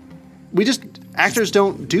 Like, actors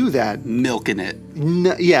don't do that. Milking it.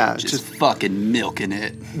 No, yeah. Just fucking milking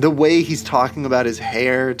it. The way he's talking about his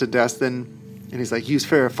hair to Dustin, and he's like, use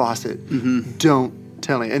Farrah Fawcett. Don't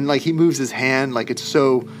tell him. And, like, he moves his hand like it's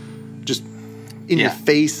so just in your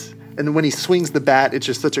face. And then when he swings the bat, it's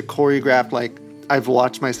just such a choreographed, like, I've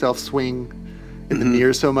watched myself swing in the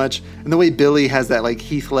mirror so much. And the way Billy has that, like,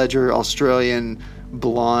 Heath Ledger, Australian,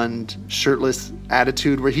 blonde, shirtless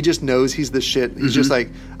attitude where he just knows he's the shit. He's just like,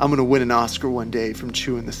 I'm going to win an Oscar one day from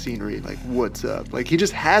chewing the scenery. Like, what's up? Like, he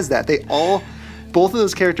just has that. Both of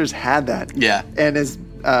those characters had that. Yeah. And as,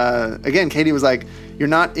 again, Katie was like, you're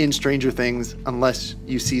not in Stranger Things unless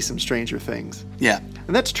you see some Stranger Things. Yeah.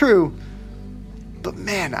 And that's true. But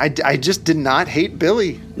man, I just did not hate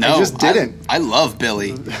Billy. No, I just didn't. I love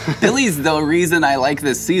Billy. Billy's the reason I like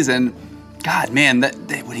this season. God, man, that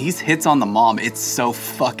when he hits on the mom, it's so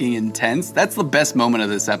fucking intense. That's the best moment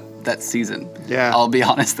of that season. Yeah, I'll be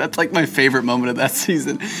honest. That's like my favorite moment of that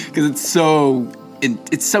season because it's so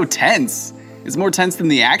tense. It's more tense than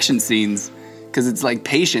the action scenes because it's like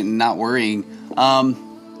patient and not worrying.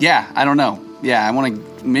 Yeah, I don't know. Yeah,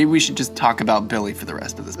 maybe we should just talk about Billy for the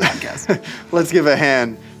rest of this podcast. Let's give a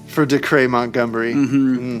hand for Decray Montgomery.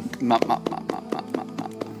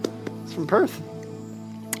 It's from Perth.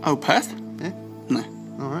 Oh, Perth? Yeah. No.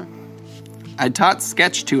 All right. I taught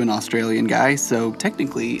sketch to an Australian guy, so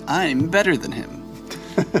technically I'm better than him.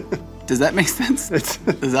 Does that make sense?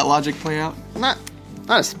 Does that logic play out? Not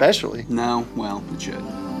especially. No? Well, it should.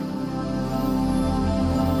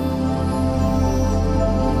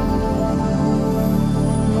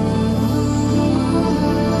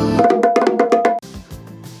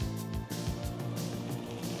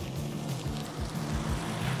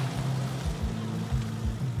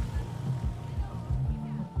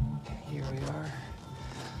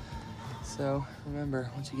 So, remember,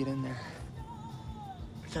 once you get in there...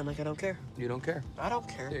 Pretend like I don't care. You don't care? I don't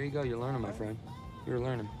care. There you go, you're learning, my friend. You're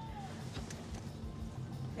learning.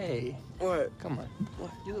 Hey. What? Come on. What?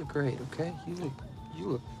 You look great, okay? You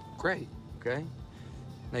look great, okay?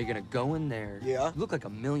 Now you're gonna go in there. Yeah? You look like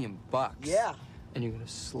 $1 million. Yeah. And you're gonna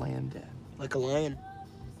slam down. Like a lion.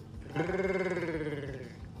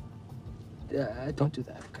 Don't do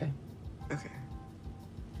that, okay? Okay.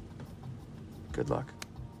 Good luck.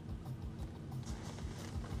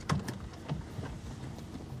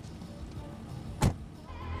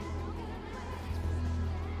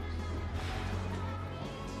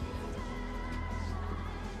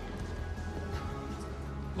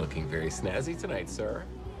 Looking very snazzy tonight, sir.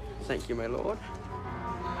 Thank you, my lord.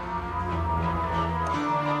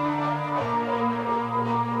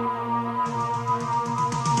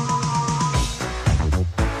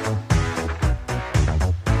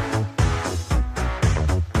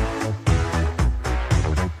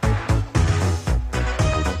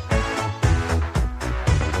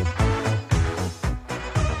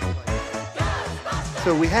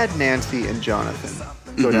 So we had Nancy and Jonathan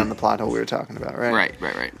go down the plot hole we were talking about, right?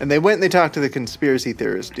 Right. And they went and they talked to the conspiracy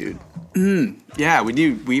theorist dude. Yeah, we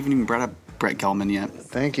do. We haven't even brought up Brett Gelman yet.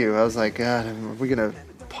 Thank you. I was like, God, are we going to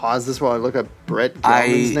pause this while I look up Brett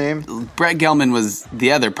Gelman's name? Brett Gelman was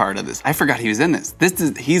the other part of this. I forgot he was in this.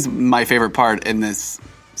 He's my favorite part in this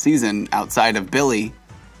season outside of Billy.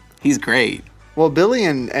 He's great. Well, Billy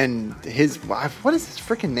and his... What is his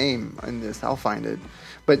freaking name in this? I'll find it.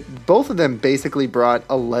 But both of them basically brought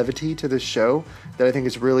a levity to this show that I think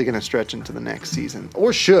is really going to stretch into the next season,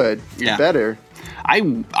 or should. Yeah. Better.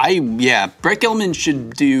 Brett Gelman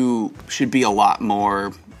should be a lot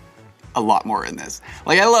more in this.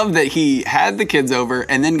 Like, I love that he had the kids over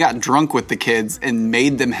and then got drunk with the kids and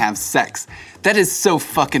made them have sex. That is so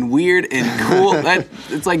fucking weird and cool.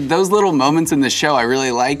 It's like those little moments in the show I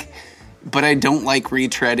really like, but I don't like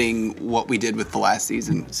retreading what we did with the last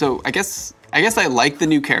season. So I guess I like the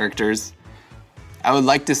new characters. I would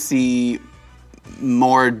like to see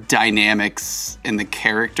more dynamics in the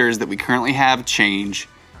characters that we currently have change,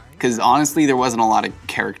 because honestly there wasn't a lot of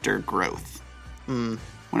character growth when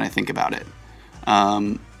I think about it.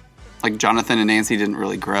 Like Jonathan and Nancy didn't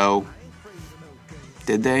really grow,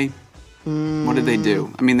 did they? What did they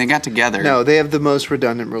do? I mean, they got together. No, they have the most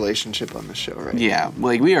redundant relationship on the show, right? Yeah,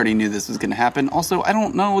 like we already knew this was going to happen. Also, I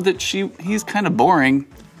don't know that he's kind of boring.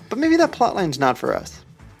 But maybe that plotline's not for us.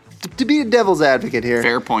 To be a devil's advocate here.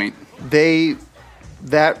 Fair point.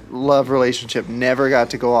 That love relationship never got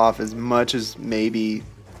to go off as much as maybe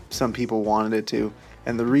some people wanted it to.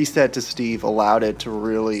 And the reset to Steve allowed it to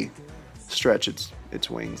really stretch its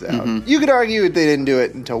wings out. Mm-hmm. You could argue they didn't do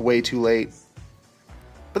it until way too late.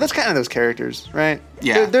 But that's kind of those characters, right?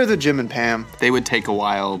 Yeah. They're the Jim and Pam. They would take a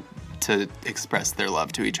while to express their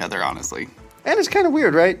love to each other, honestly. And it's kind of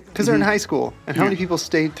weird, right? Because they're in high school. And how many people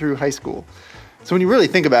stayed through high school? So when you really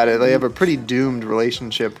think about it, they have a pretty doomed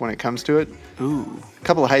relationship when it comes to it. Ooh. A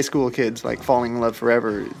couple of high school kids, like, falling in love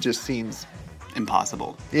forever, it just seems...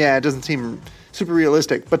 impossible. Yeah, it doesn't seem super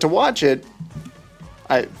realistic. But to watch it,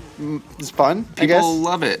 it's fun, I guess. People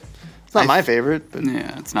love it. It's not my favorite. But.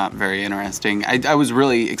 Yeah, it's not very interesting. I was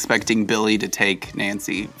really expecting Billy to take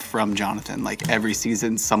Nancy from Jonathan. Like, every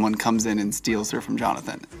season, someone comes in and steals her from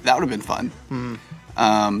Jonathan. That would have been fun.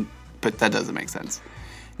 But that doesn't make sense.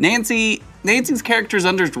 Nancy's character is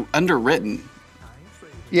underwritten.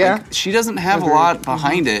 Yeah. Like, she doesn't have a lot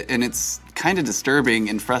behind it, and it's kind of disturbing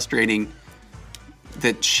and frustrating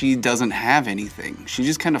that she doesn't have anything. She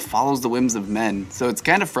just kind of follows the whims of men. So it's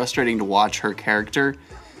kind of frustrating to watch her character,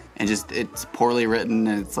 and just it's poorly written,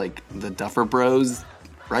 and it's like the Duffer Bros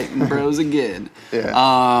writing bros again.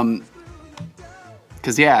 Yeah.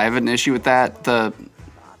 Because, I have an issue with that. The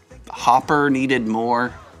Hopper needed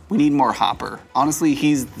more. We need more Hopper. Honestly,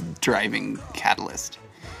 he's the driving catalyst.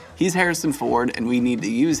 He's Harrison Ford, and we need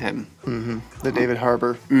to use him. Mm-hmm. The David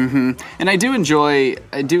Harbour. Mm-hmm. And I do enjoy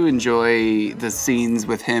the scenes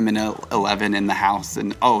with him and Eleven in the house.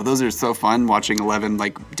 And those are so fun, watching Eleven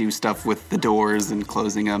like do stuff with the doors and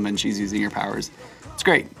closing them, and she's using her powers. It's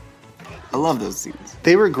great. I love those scenes.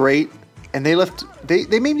 They were great, and they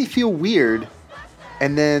made me feel weird.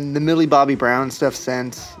 And then the Millie Bobby Brown stuff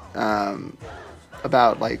since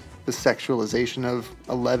about like the sexualization of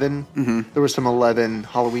Eleven. Mm-hmm. There were some 11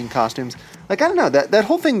 Halloween costumes. Like, I don't know, that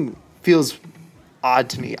whole thing feels odd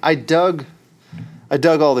to me. I dug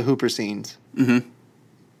all the Hooper scenes. Mm-hmm.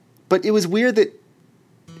 But it was weird that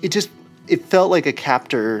it felt like a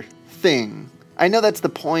captor thing. I know that's the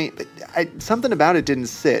point, but something about it didn't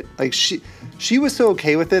sit. Like, she was so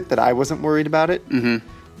okay with it that I wasn't worried about it. Mm-hmm.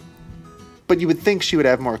 But you would think she would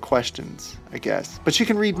have more questions, I guess. But she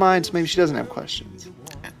can read minds, so maybe she doesn't have questions.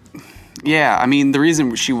 Yeah, I mean, the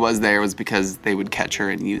reason she was there was because they would catch her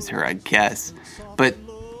and use her, I guess. But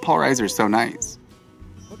Paul Reiser's so nice.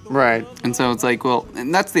 Right. And so it's like, well,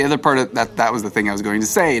 and that's the other part of that was the thing I was going to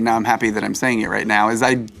say, and now I'm happy that I'm saying it right now, is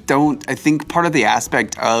I think part of the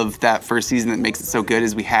aspect of that first season that makes it so good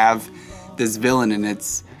is we have this villain, and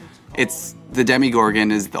it's the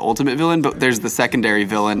Demigorgon is the ultimate villain, but there's the secondary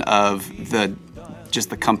villain of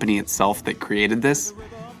the company itself that created this.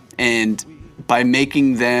 And by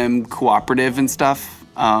making them cooperative and stuff,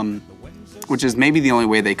 which is maybe the only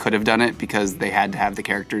way they could have done it, because they had to have the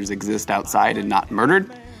characters exist outside and not murdered.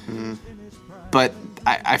 Mm-hmm. But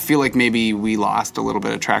I feel like maybe we lost a little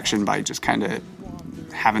bit of traction by just kind of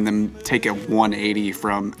having them take a 180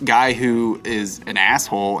 from guy who is an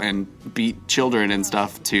asshole and beat children and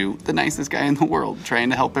stuff to the nicest guy in the world trying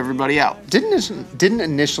to help everybody out. Didn't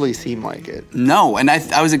initially seem like it. No, and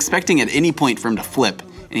I was expecting at any point for him to flip,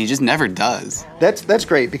 and he just never does. That's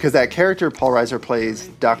great, because that character Paul Reiser plays,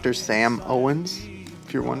 Dr. Sam Owens,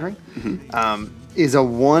 if you're wondering, is a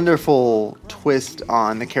wonderful twist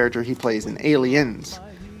on the character he plays in Aliens,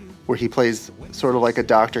 where he plays sort of like a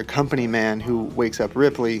doctor company man who wakes up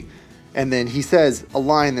Ripley, and then he says a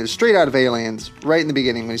line that's straight out of Aliens right in the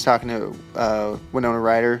beginning when he's talking to Winona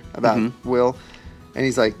Ryder about Will, and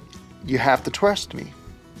he's like, "You have to trust me.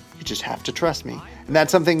 You just have to trust me." And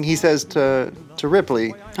that's something he says to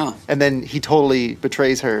Ripley, and then he totally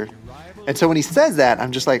betrays her. And so when he says that,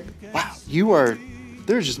 I'm just like, wow,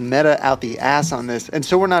 they're just meta out the ass on this, and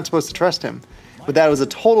so we're not supposed to trust him. But that was a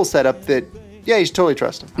total setup that, yeah, you should totally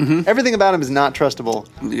trust him. Mm-hmm. Everything about him is not trustable.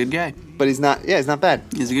 He's a good guy. But he's not bad.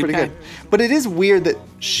 He's a good pretty guy. But it is weird that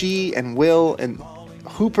she and Will and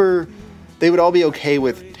Hooper, they would all be okay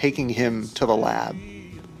with taking him to the lab.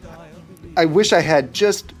 I wish I had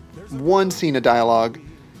just one scene of dialogue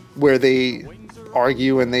where they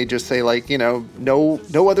argue and they just say, like, you know,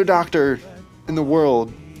 no other doctor in the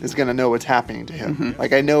world is going to know what's happening to him. Mm-hmm.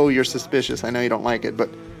 Like, I know you're suspicious. I know you don't like it, but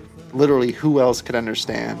literally who else could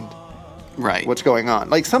understand what's going on?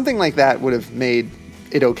 Like, something like that would have made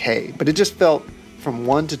it okay. But it just felt from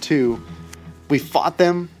 1 to 2, we fought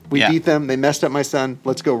them, we beat them, they messed up my son,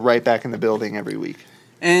 let's go right back in the building every week.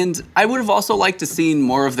 And I would have also liked to seen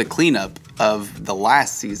more of the cleanup of the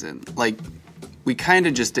last season. Like, we kind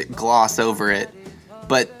of just gloss over it,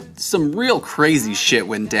 but some real crazy shit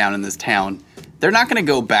went down in this town. They're not going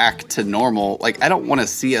to go back to normal. Like, I don't want to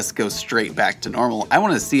see us go straight back to normal. I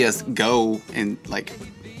want to see us go and, like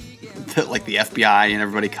the FBI and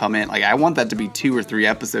everybody come in. Like, I want that to be 2 or 3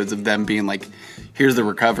 episodes of them being like, here's the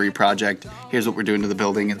recovery project. Here's what we're doing to the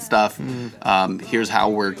building and stuff. Here's how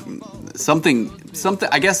we're something.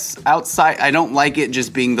 I guess outside. I don't like it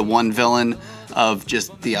just being the one villain of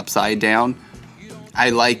just the Upside Down. I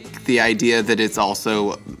like the idea that it's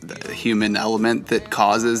also the human element that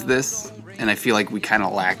causes this, and I feel like we kind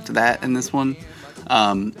of lacked that in this one.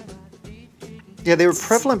 Yeah, they were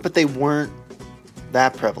prevalent, but they weren't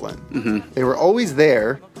that prevalent. Mm-hmm. They were always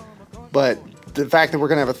there, but the fact that we're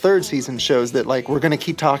going to have a 3rd season shows that, like, we're going to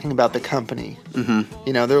keep talking about the company. Mm-hmm.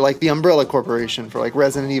 You know, they're like the Umbrella Corporation for, like,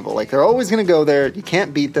 Resident Evil. Like, they're always going to go there. You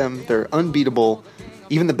can't beat them. They're unbeatable.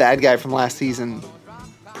 Even the bad guy from last season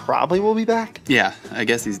probably will be back. Yeah, I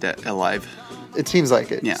guess he's alive. It seems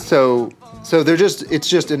like it. Yeah. So it's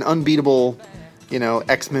just an unbeatable, you know,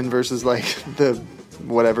 X-Men versus, like, the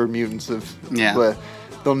whatever mutants of... Yeah.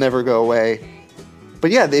 They'll never go away. But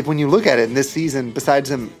yeah, when you look at it in this season, besides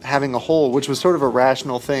him having a hole, which was sort of a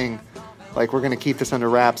rational thing, like, we're going to keep this under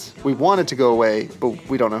wraps. We want it to go away, but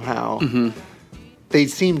we don't know how. Mm-hmm. They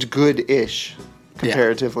seemed good-ish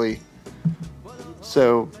comparatively. Yeah.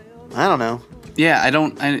 So, I don't know. Yeah,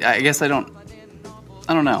 I guess I don't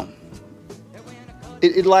know.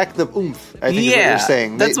 It lacked the oomph, I think is what you're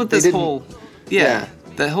saying. That's what this whole... Yeah.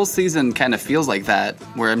 The whole season kind of feels like that,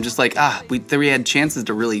 where I'm just like, we had chances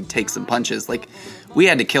to really take some punches. Like, we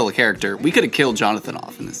had to kill a character. We could have killed Jonathan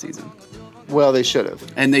off in this season. Well, they should have.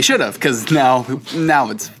 And they should have, because now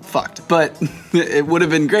it's fucked. But it would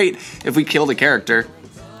have been great if we killed a character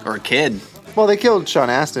or a kid. Well, they killed Sean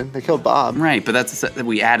Astin. They killed Bob. Right, but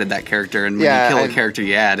we added that character, and when you kill a character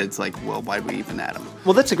you add, it's like, well, why'd we even add him?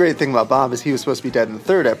 Well, that's a great thing about Bob, is he was supposed to be dead in the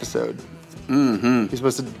 3rd episode. Mm-hmm. He's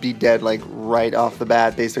supposed to be dead, like, right off the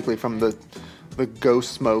bat, basically from the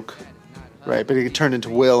ghost smoke, right? But it turned into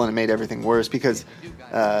Will, and it made everything worse because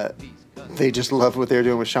they just loved what they were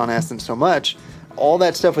doing with Sean Astin so much. All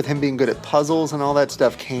that stuff with him being good at puzzles and all that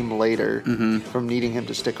stuff came later from needing him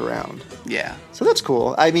to stick around. Yeah. So that's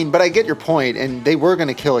cool. I mean, but I get your point, and they were going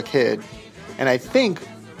to kill a kid. And I think,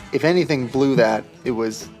 if anything blew that, it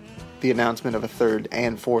was the announcement of a 3rd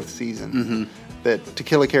and 4th season. Mm-hmm. That to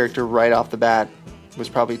kill a character right off the bat was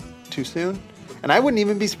probably too soon. And I wouldn't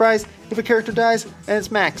even be surprised if a character dies and it's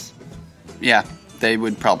Max. Yeah, they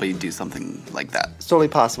would probably do something like that. It's totally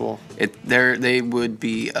possible. They would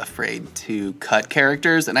be afraid to cut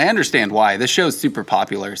characters, and I understand why. This show's super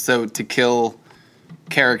popular, so to kill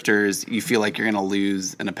characters, you feel like you're going to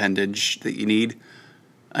lose an appendage that you need,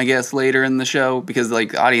 I guess, later in the show, because,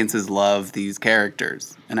 like, audiences love these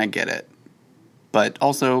characters, and I get it. But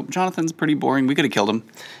also, Jonathan's pretty boring. We could have killed him.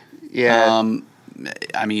 Yeah.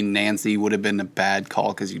 I mean, Nancy would have been a bad call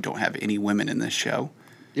because you don't have any women in this show.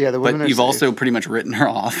 Yeah, the women but are you've safe. also pretty much written her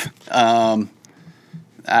off.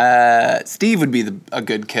 Steve would be a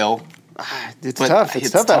good kill. It's tough.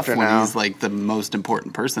 It's tough after when now. he's like the most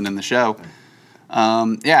important person in the show.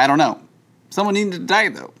 Yeah, I don't know. Someone needed to die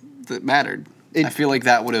though. That mattered. I feel like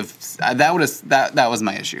that was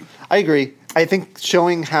my issue. I agree. I think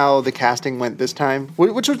showing how the casting went this time,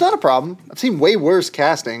 which was not a problem. I've seen way worse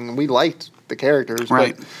casting. We liked the characters.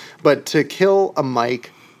 Right. But to kill a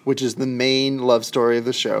Mike, which is the main love story of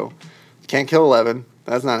the show, you can't kill 11.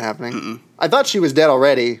 That's not happening. Mm-mm. I thought she was dead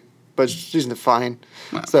already, but she's fine.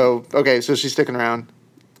 Wow. So she's sticking around.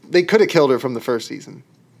 They could have killed her from the 1st season.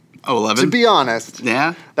 Oh, 11? To be honest.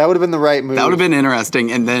 Yeah? That would have been the right move. That would have been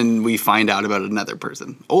interesting, and then we find out about another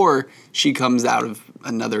person. Or she comes out of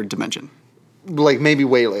another dimension. Like, maybe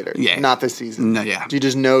way later. Yeah. Not this season. No, yeah. You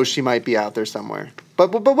just know she might be out there somewhere.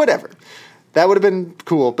 But whatever. That would have been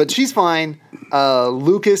cool. But she's fine.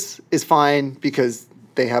 Lucas is fine because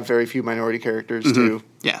they have very few minority characters too.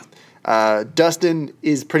 Yeah. Dustin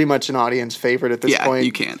is pretty much an audience favorite at this point. Yeah,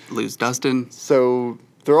 you can't lose Dustin. So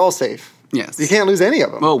they're all safe. Yes. You can't lose any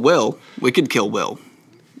of them. Well, Will. We could kill Will.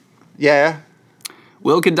 Yeah.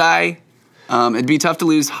 Will could die. It'd be tough to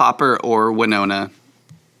lose Hopper or Winona.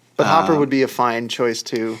 But Hopper would be a fine choice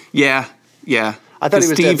too. Yeah. I thought he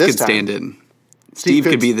was Steve dead this could time. stand in. Steve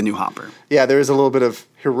could be the new Hopper. Yeah, there is a little bit of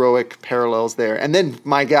heroic parallels there. And then,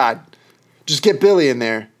 my God, just get Billy in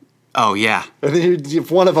there. Oh, yeah. And then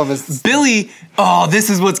if one of them is... Billy, this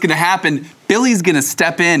is what's going to happen. Billy's going to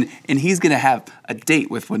step in, and he's going to have a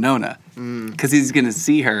date with Winona. Because he's going to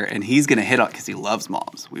see her, and he's going to hit on... Because he loves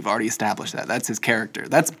moms. We've already established that. That's his character.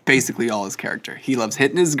 That's basically all his character. He loves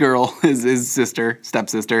hitting his girl, his sister,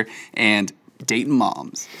 stepsister, and dating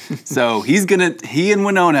moms. So he and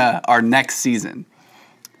Winona are next season.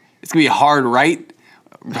 It's going to be a hard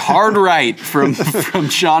right from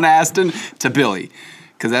Sean Astin to Billy.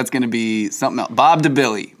 Because that's going to be something else. Bob to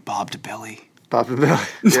Billy.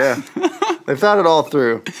 Yeah. They've thought it all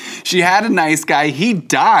through. She had a nice guy. He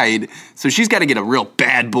died. So she's got to get a real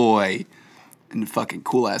bad boy in the fucking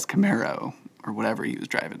cool-ass Camaro or whatever he was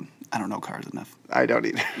driving. I don't know cars enough. I don't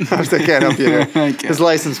either. I can't help you there. His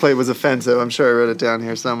license plate was offensive. I'm sure I wrote it down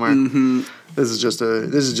here somewhere. Mm-hmm. This is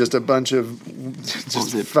just a bunch of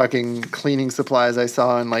fucking cleaning supplies I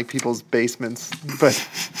saw in like people's basements. But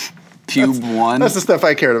Pube 1. That's the stuff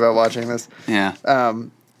I cared about watching this. Yeah.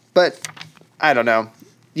 But I don't know.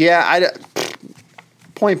 Yeah.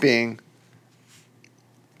 Point being,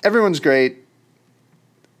 everyone's great.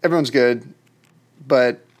 Everyone's good.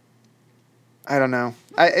 But I don't know.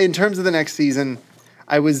 In terms of the next season,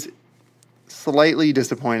 I was slightly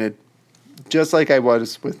disappointed, just like I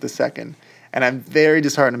was with the second. And I'm very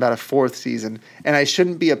disheartened about a fourth season. And I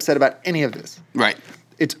shouldn't be upset about any of this. Right.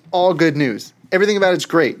 It's all good news. Everything about it's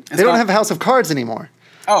great. They don't have House of Cards anymore.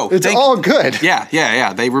 Oh. It's all good.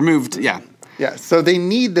 Yeah. They removed, Yeah, so they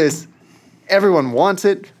need this. Everyone wants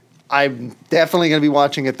it. I'm definitely going to be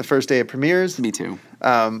watching it the first day it premieres. Me too.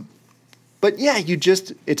 But yeah,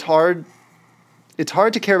 it's hard. It's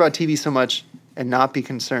hard to care about TV so much and not be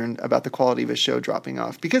concerned about the quality of a show dropping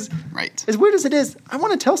off. Because as weird as it is, I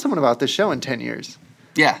want to tell someone about this show in 10 years.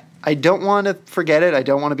 Yeah. I don't want to forget it. I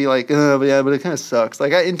don't want to be like, but it kind of sucks.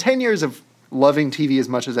 Like in 10 years of loving TV as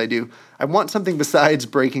much as I do, I want something besides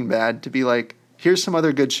Breaking Bad to be like, here's some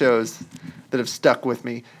other good shows that have stuck with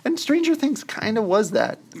me. And Stranger Things kind of was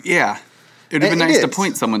that. Yeah. It would have been nice to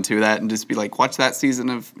point someone to that and just be like, watch that season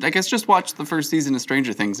of, I guess just watch the first season of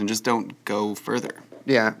Stranger Things and just don't go further.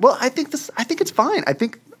 Yeah. Well, I think it's fine. I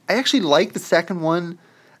actually like the second one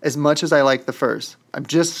as much as I like the first. I'm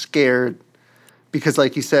just scared because,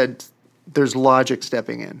 like you said, there's logic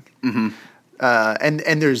stepping in. Mm-hmm.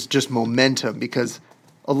 And there's just momentum because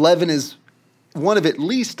 11 is one of at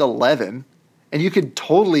least 11. And you could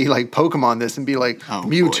totally like Pokemon this and be like,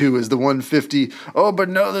 Mewtwo is the 150. Oh, but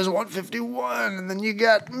no, there's 151. And then you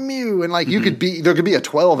got Mew. And like there could be a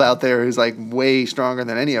 12 out there who's like way stronger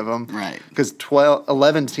than any of them. Right. Because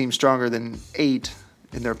 11 seems stronger than 8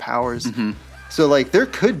 in their powers. Mm-hmm. So like there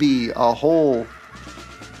could be a whole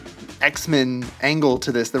X-Men angle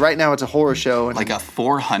to this. Right now it's a horror show. And like a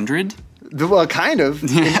 400? Well, kind of,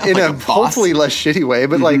 in like a hopefully less shitty way,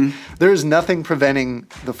 but like there's nothing preventing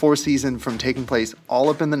the fourth season from taking place all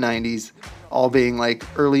up in the 90s, all being like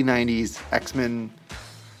early 90s X-Men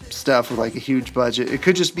stuff with like a huge budget. It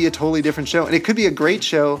could just be a totally different show, and it could be a great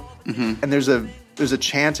show, and there's a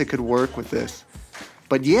chance it could work with this.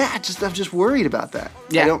 But yeah, I'm just worried about that.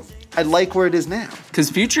 Yeah. I like where it is now. Because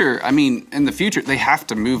in the future, they have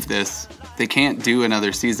to move this. They can't do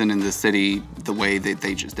another season in the city the way that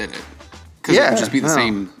they just did it. Because it would just be the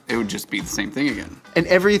same. It would just be the same thing again. And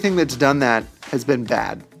everything that's done that has been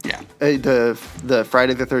bad. Yeah. The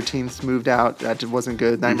Friday the 13th moved out. That wasn't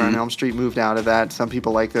good. Nightmare on Elm Street moved out of that. Some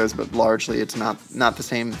people like those, but largely it's not the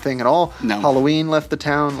same thing at all. No. Halloween left the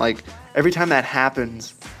town. Like every time that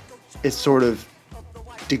happens, it sort of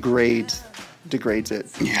degrades it.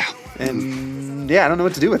 Yeah. And yeah, I don't know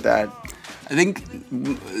what to do with that. I think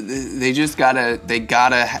they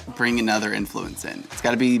gotta bring another influence in. It's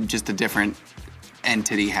gotta be just a different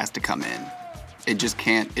entity has to come in. It just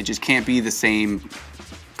can't be the same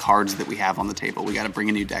cards that we have on the table. We gotta bring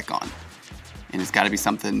a new deck on. And it's gotta be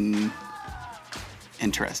something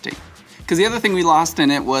interesting. Because the other thing we lost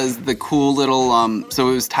in it was the cool little, so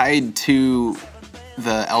it was tied to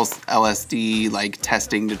the LSD like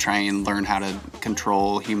testing to try and learn how to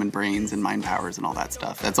control human brains and mind powers and all that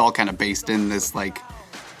stuff. That's all kind of based in this like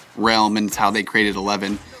realm, and it's how they created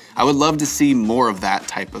 11. I would love to see more of that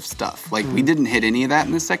type of stuff. Like we didn't hit any of that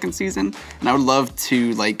in the second season, and I would love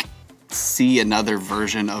to like see another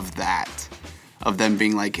version of that. Of them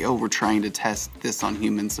being like, oh, we're trying to test this on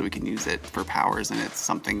humans so we can use it for powers, and it's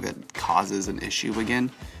something that causes an issue again.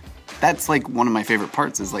 That's like one of my favorite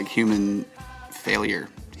parts is like human failure,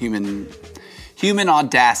 human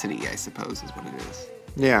audacity, I suppose, is what it is.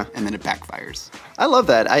 Yeah. And then it backfires. I love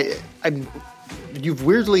that. You've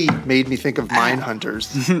weirdly made me think of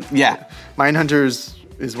Mindhunters. Yeah. Mindhunters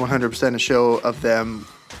is 100% a show of them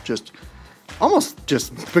almost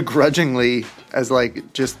begrudgingly as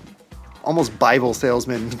like just almost Bible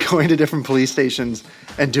salesmen going to different police stations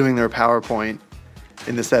and doing their PowerPoint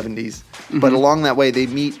in the 70s. But along that way, they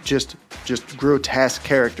meet just grotesque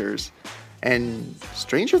characters. And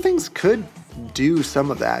Stranger Things could do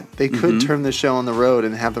some of that. They could turn the show on the road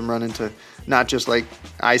and have them run into not just like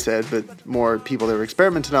I said, but more people they were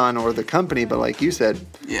experimented on or the company. But like you said,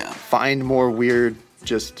 find more weird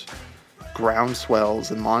just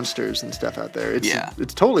groundswells and monsters and stuff out there.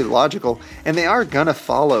 It's totally logical. And they are going to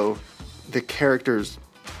follow the characters,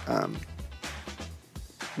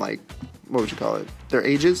 like, what would you call it? Their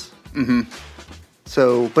ages? Mm-hmm.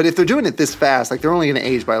 So, but if they're doing it this fast, like, they're only going to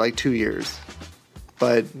age by, like, 2 years.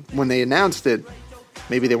 But when they announced it,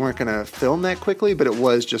 maybe they weren't going to film that quickly, but it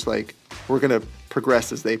was just like, we're going to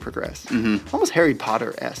progress as they progress. Mm-hmm. Almost Harry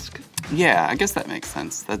Potter-esque. Yeah, I guess that makes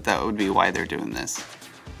sense. That would be why they're doing this.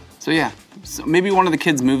 So, yeah. So maybe one of the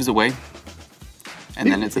kids moves away. And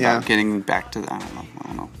then it's about getting back to I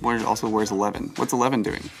don't know. Where's 11? What's 11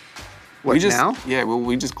 doing? Now? Yeah, well,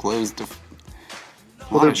 we just closed. A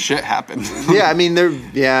lot of shit happened. Yeah, I mean,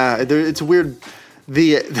 it's weird.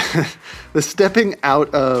 The stepping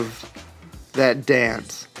out of that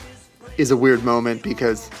dance is a weird moment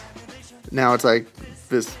because now it's like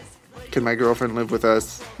this. Can my girlfriend live with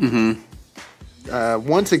us? Mm-hmm.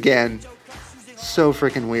 Once again, so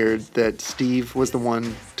freaking weird that Steve was the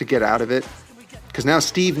one to get out of it. Because now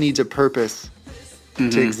Steve needs a purpose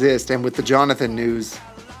to exist. And with the Jonathan news,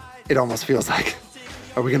 it almost feels like,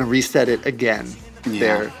 are we going to reset it again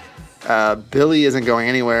there? Billy isn't going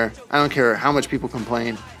anywhere. I don't care how much people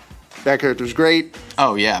complain. That character's great.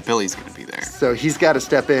 Oh, yeah, Billy's going to be there. So he's got to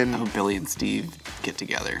step in. Oh, Billy and Steve get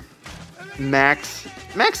together. Max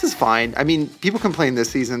is fine. I mean, people complain this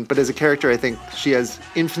season, but as a character, I think she has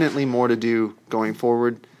infinitely more to do going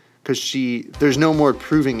forward. Because there's no more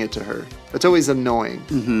proving it to her. That's always annoying.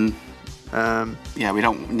 Mm-hmm. Yeah, we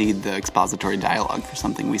don't need the expository dialogue for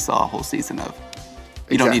something we saw a whole season of.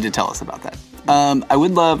 You don't need to tell us about that. I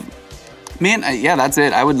would love... that's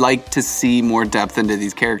it. I would like to see more depth into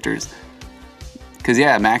these characters. Because,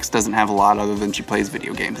 Max doesn't have a lot other than she plays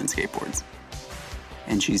video games and skateboards.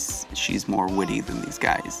 And she's more witty than these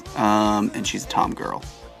guys. And she's a tom girl.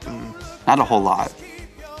 Not a whole lot.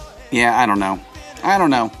 Yeah, I don't know.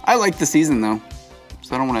 I like the season though,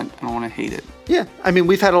 so I don't want to hate it. Yeah, I mean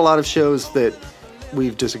we've had a lot of shows that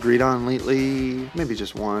we've disagreed on lately. Maybe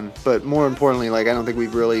just one, but more importantly, like I don't think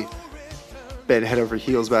we've really been head over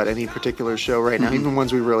heels about any particular show right now. Even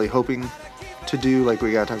ones we were really hoping to do, like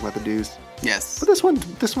we got to talk about The Deuce. Yes, but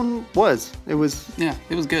this one was. It was. Yeah,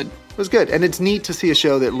 it was good. It was good, and it's neat to see a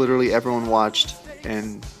show that literally everyone watched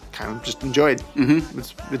and kind of just enjoyed.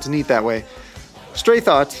 Mm-hmm. It's neat that way. Stray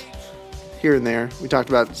thoughts. Here and there. We talked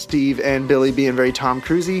about Steve and Billy being very Tom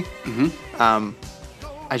Cruise-y. Mm-hmm.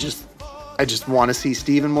 I just want to see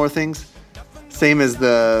Steve in more things. Same as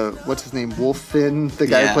what's his name? Wolf Finn, the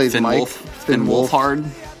guy who plays Mike. Finn Wolfhard.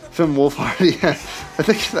 Finn Wolfhard, yeah.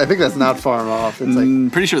 I think that's not far off. It's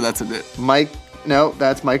like pretty sure that's it. Mike, no,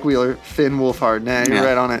 that's Mike Wheeler. Finn Wolfhard. Nah, you're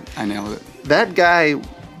right on it. I nailed it. That guy,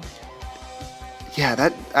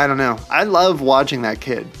 I don't know. I love watching that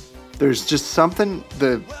kid. There's just something,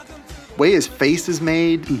 the way his face is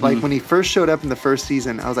made, like when he first showed up in the first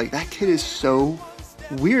season, I was like, that kid is so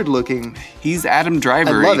weird looking. He's Adam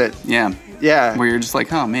Driver. I love it. Yeah. Where you're just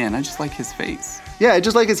like, oh man, I just like his face. Yeah, I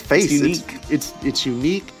just like his face. It's unique. It's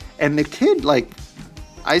unique. And the kid, like,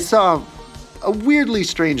 I saw a weirdly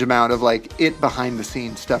strange amount of like it behind the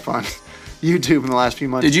scenes stuff on YouTube in the last few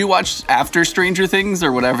months. Did you watch After Stranger Things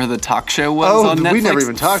or whatever the talk show was on Netflix? We never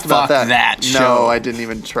even talked about that. That show. No, I didn't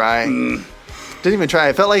even try. Didn't even try.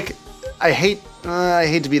 I felt like I hate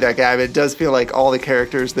to be that guy, but it does feel like all the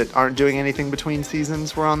characters that aren't doing anything between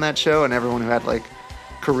seasons were on that show, and everyone who had like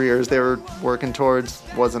careers they were working towards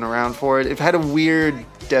wasn't around for it. It had a weird,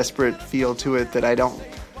 desperate feel to it that I don't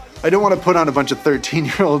want to put on a bunch of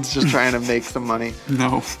 13-year-olds just trying to make some money.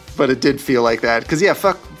 No. But it did feel like that. Because,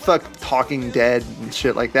 fuck Talking Dead and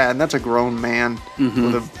shit like that. And that's a grown man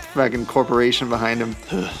with a fucking corporation behind him.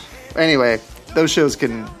 Anyway, those shows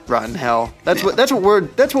can rot in hell. That's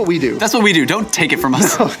what we do. That's what we do. Don't take it from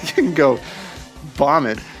us. No, you can go bomb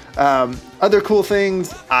it. Other cool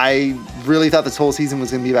things, I really thought this whole season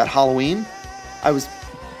was going to be about Halloween. I was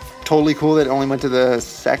totally cool that it only went to the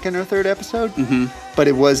second or third episode. Mm-hmm. But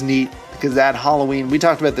it was neat because that Halloween, we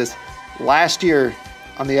talked about this last year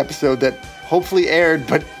on the episode that hopefully aired,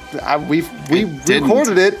 but we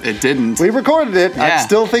recorded it. It didn't. We recorded it. Yeah. I'm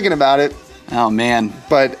still thinking about it. Oh, man.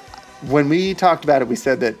 But when we talked about it, we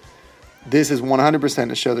said that this is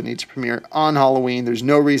 100% a show that needs to premiere on Halloween. There's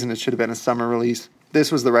no reason it should have been a summer release.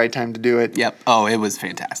 This was the right time to do it. Yep. Oh, it was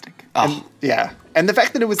fantastic. Oh. And the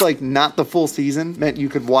fact that it was like not the full season meant you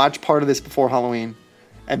could watch part of this before Halloween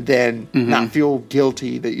and then not feel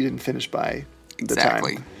guilty that you didn't finish by the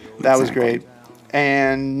time. That was great.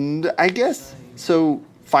 And I guess, so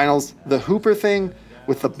finals, the Hooper thing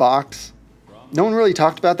with the box, no one really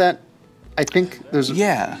talked about that. I think there's...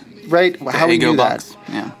 Yeah. Right? How we do box.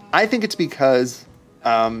 that. Yeah. I think it's because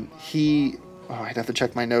I'd have to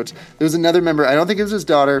check my notes. There was another member, I don't think it was his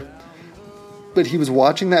daughter, but he was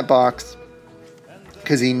watching that box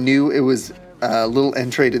because he knew it was a little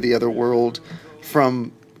entree to the other world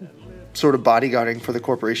from sort of bodyguarding for the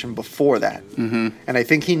corporation before that. Mm-hmm. And I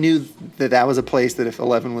think he knew that that was a place that if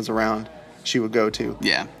 11 was around, she would go to.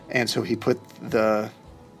 Yeah. And so he put the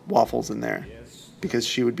waffles in there because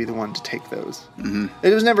she would be the one to take those. Mm-hmm.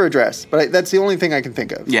 It was never addressed, but that's the only thing I can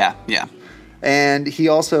think of. Yeah, yeah. And he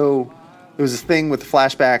also, there was this thing with the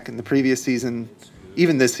flashback in the previous season,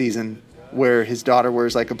 even this season, where his daughter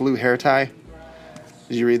wears like a blue hair tie.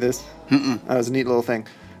 Did you read this? Mm-mm. That was a neat little thing.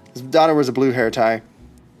 His daughter wears a blue hair tie.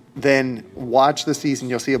 Then watch the season,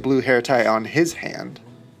 you'll see a blue hair tie on his hand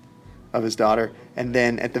of his daughter. And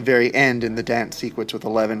then at the very end in the dance sequence with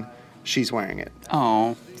 11, she's wearing it.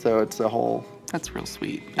 Oh. So it's a whole... That's real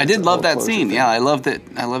sweet. I did love that scene. Yeah, I love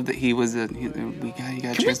that he was he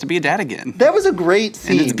got a chance to be a dad again. That was a great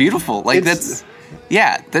scene. And it's beautiful. Like I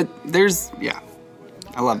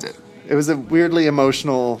loved it. It was a weirdly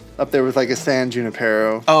emotional up there with like a San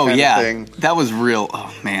Junipero. Oh kind yeah, of thing. That was real.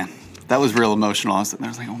 Oh man, that was real emotional. I was sitting there,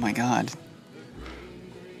 I was like, oh my god,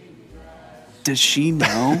 does she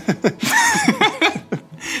know?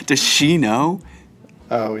 Does she know?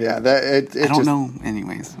 Oh yeah, it I don't know.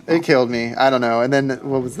 Anyways, it killed me. I don't know. And then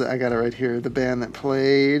what was I got it right here. The band that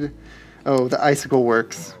played. Oh, the Icicle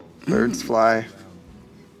Works. Birds Fly.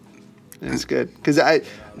 It was good because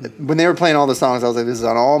when they were playing all the songs, I was like, this is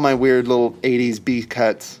on all my weird little 80s B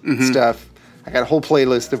cuts stuff. I got a whole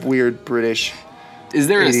playlist of weird British. Is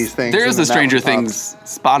there 80s things? There is a Stranger Things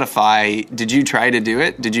Spotify. Did you try to do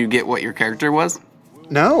it? Did you get what your character was?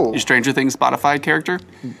 No. Your Stranger Things Spotify character?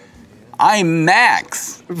 I'm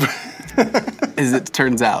Max, as it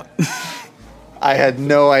turns out. I had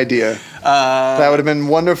no idea. That would have been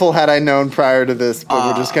wonderful had I known prior to this, but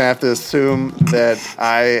we're just going to have to assume that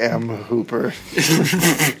I am Hooper.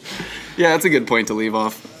 Yeah, that's a good point to leave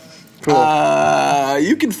off. Cool.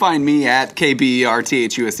 You can find me at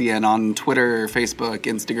KBRTHUSEN on Twitter, Facebook,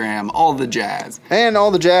 Instagram, all the jazz. And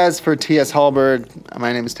all the jazz for T.S. Hallberg.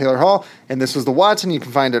 My name is Taylor Hall, and this was The Watson. You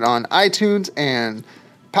can find it on iTunes and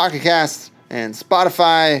Pocket Casts and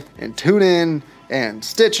Spotify and TuneIn and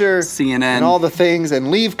Stitcher. CNN. And all the things. And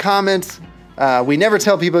leave comments. We never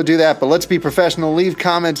tell people to do that, but let's be professional. Leave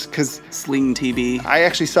comments because... Sling TV. I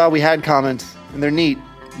actually saw we had comments, and they're neat.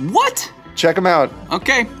 What? Check them out.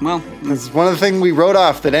 Okay, well... It's one of the things we wrote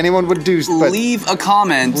off that anyone would do. But leave a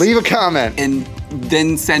comment. Leave a comment. And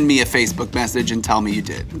then send me a Facebook message and tell me you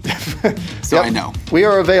did. So Yep. I know. We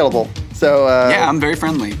are available. So yeah, I'm very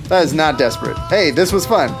friendly. That is not desperate. Hey, this was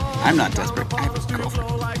fun. I'm not desperate. I have a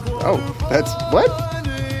girlfriend. Oh, that's... What?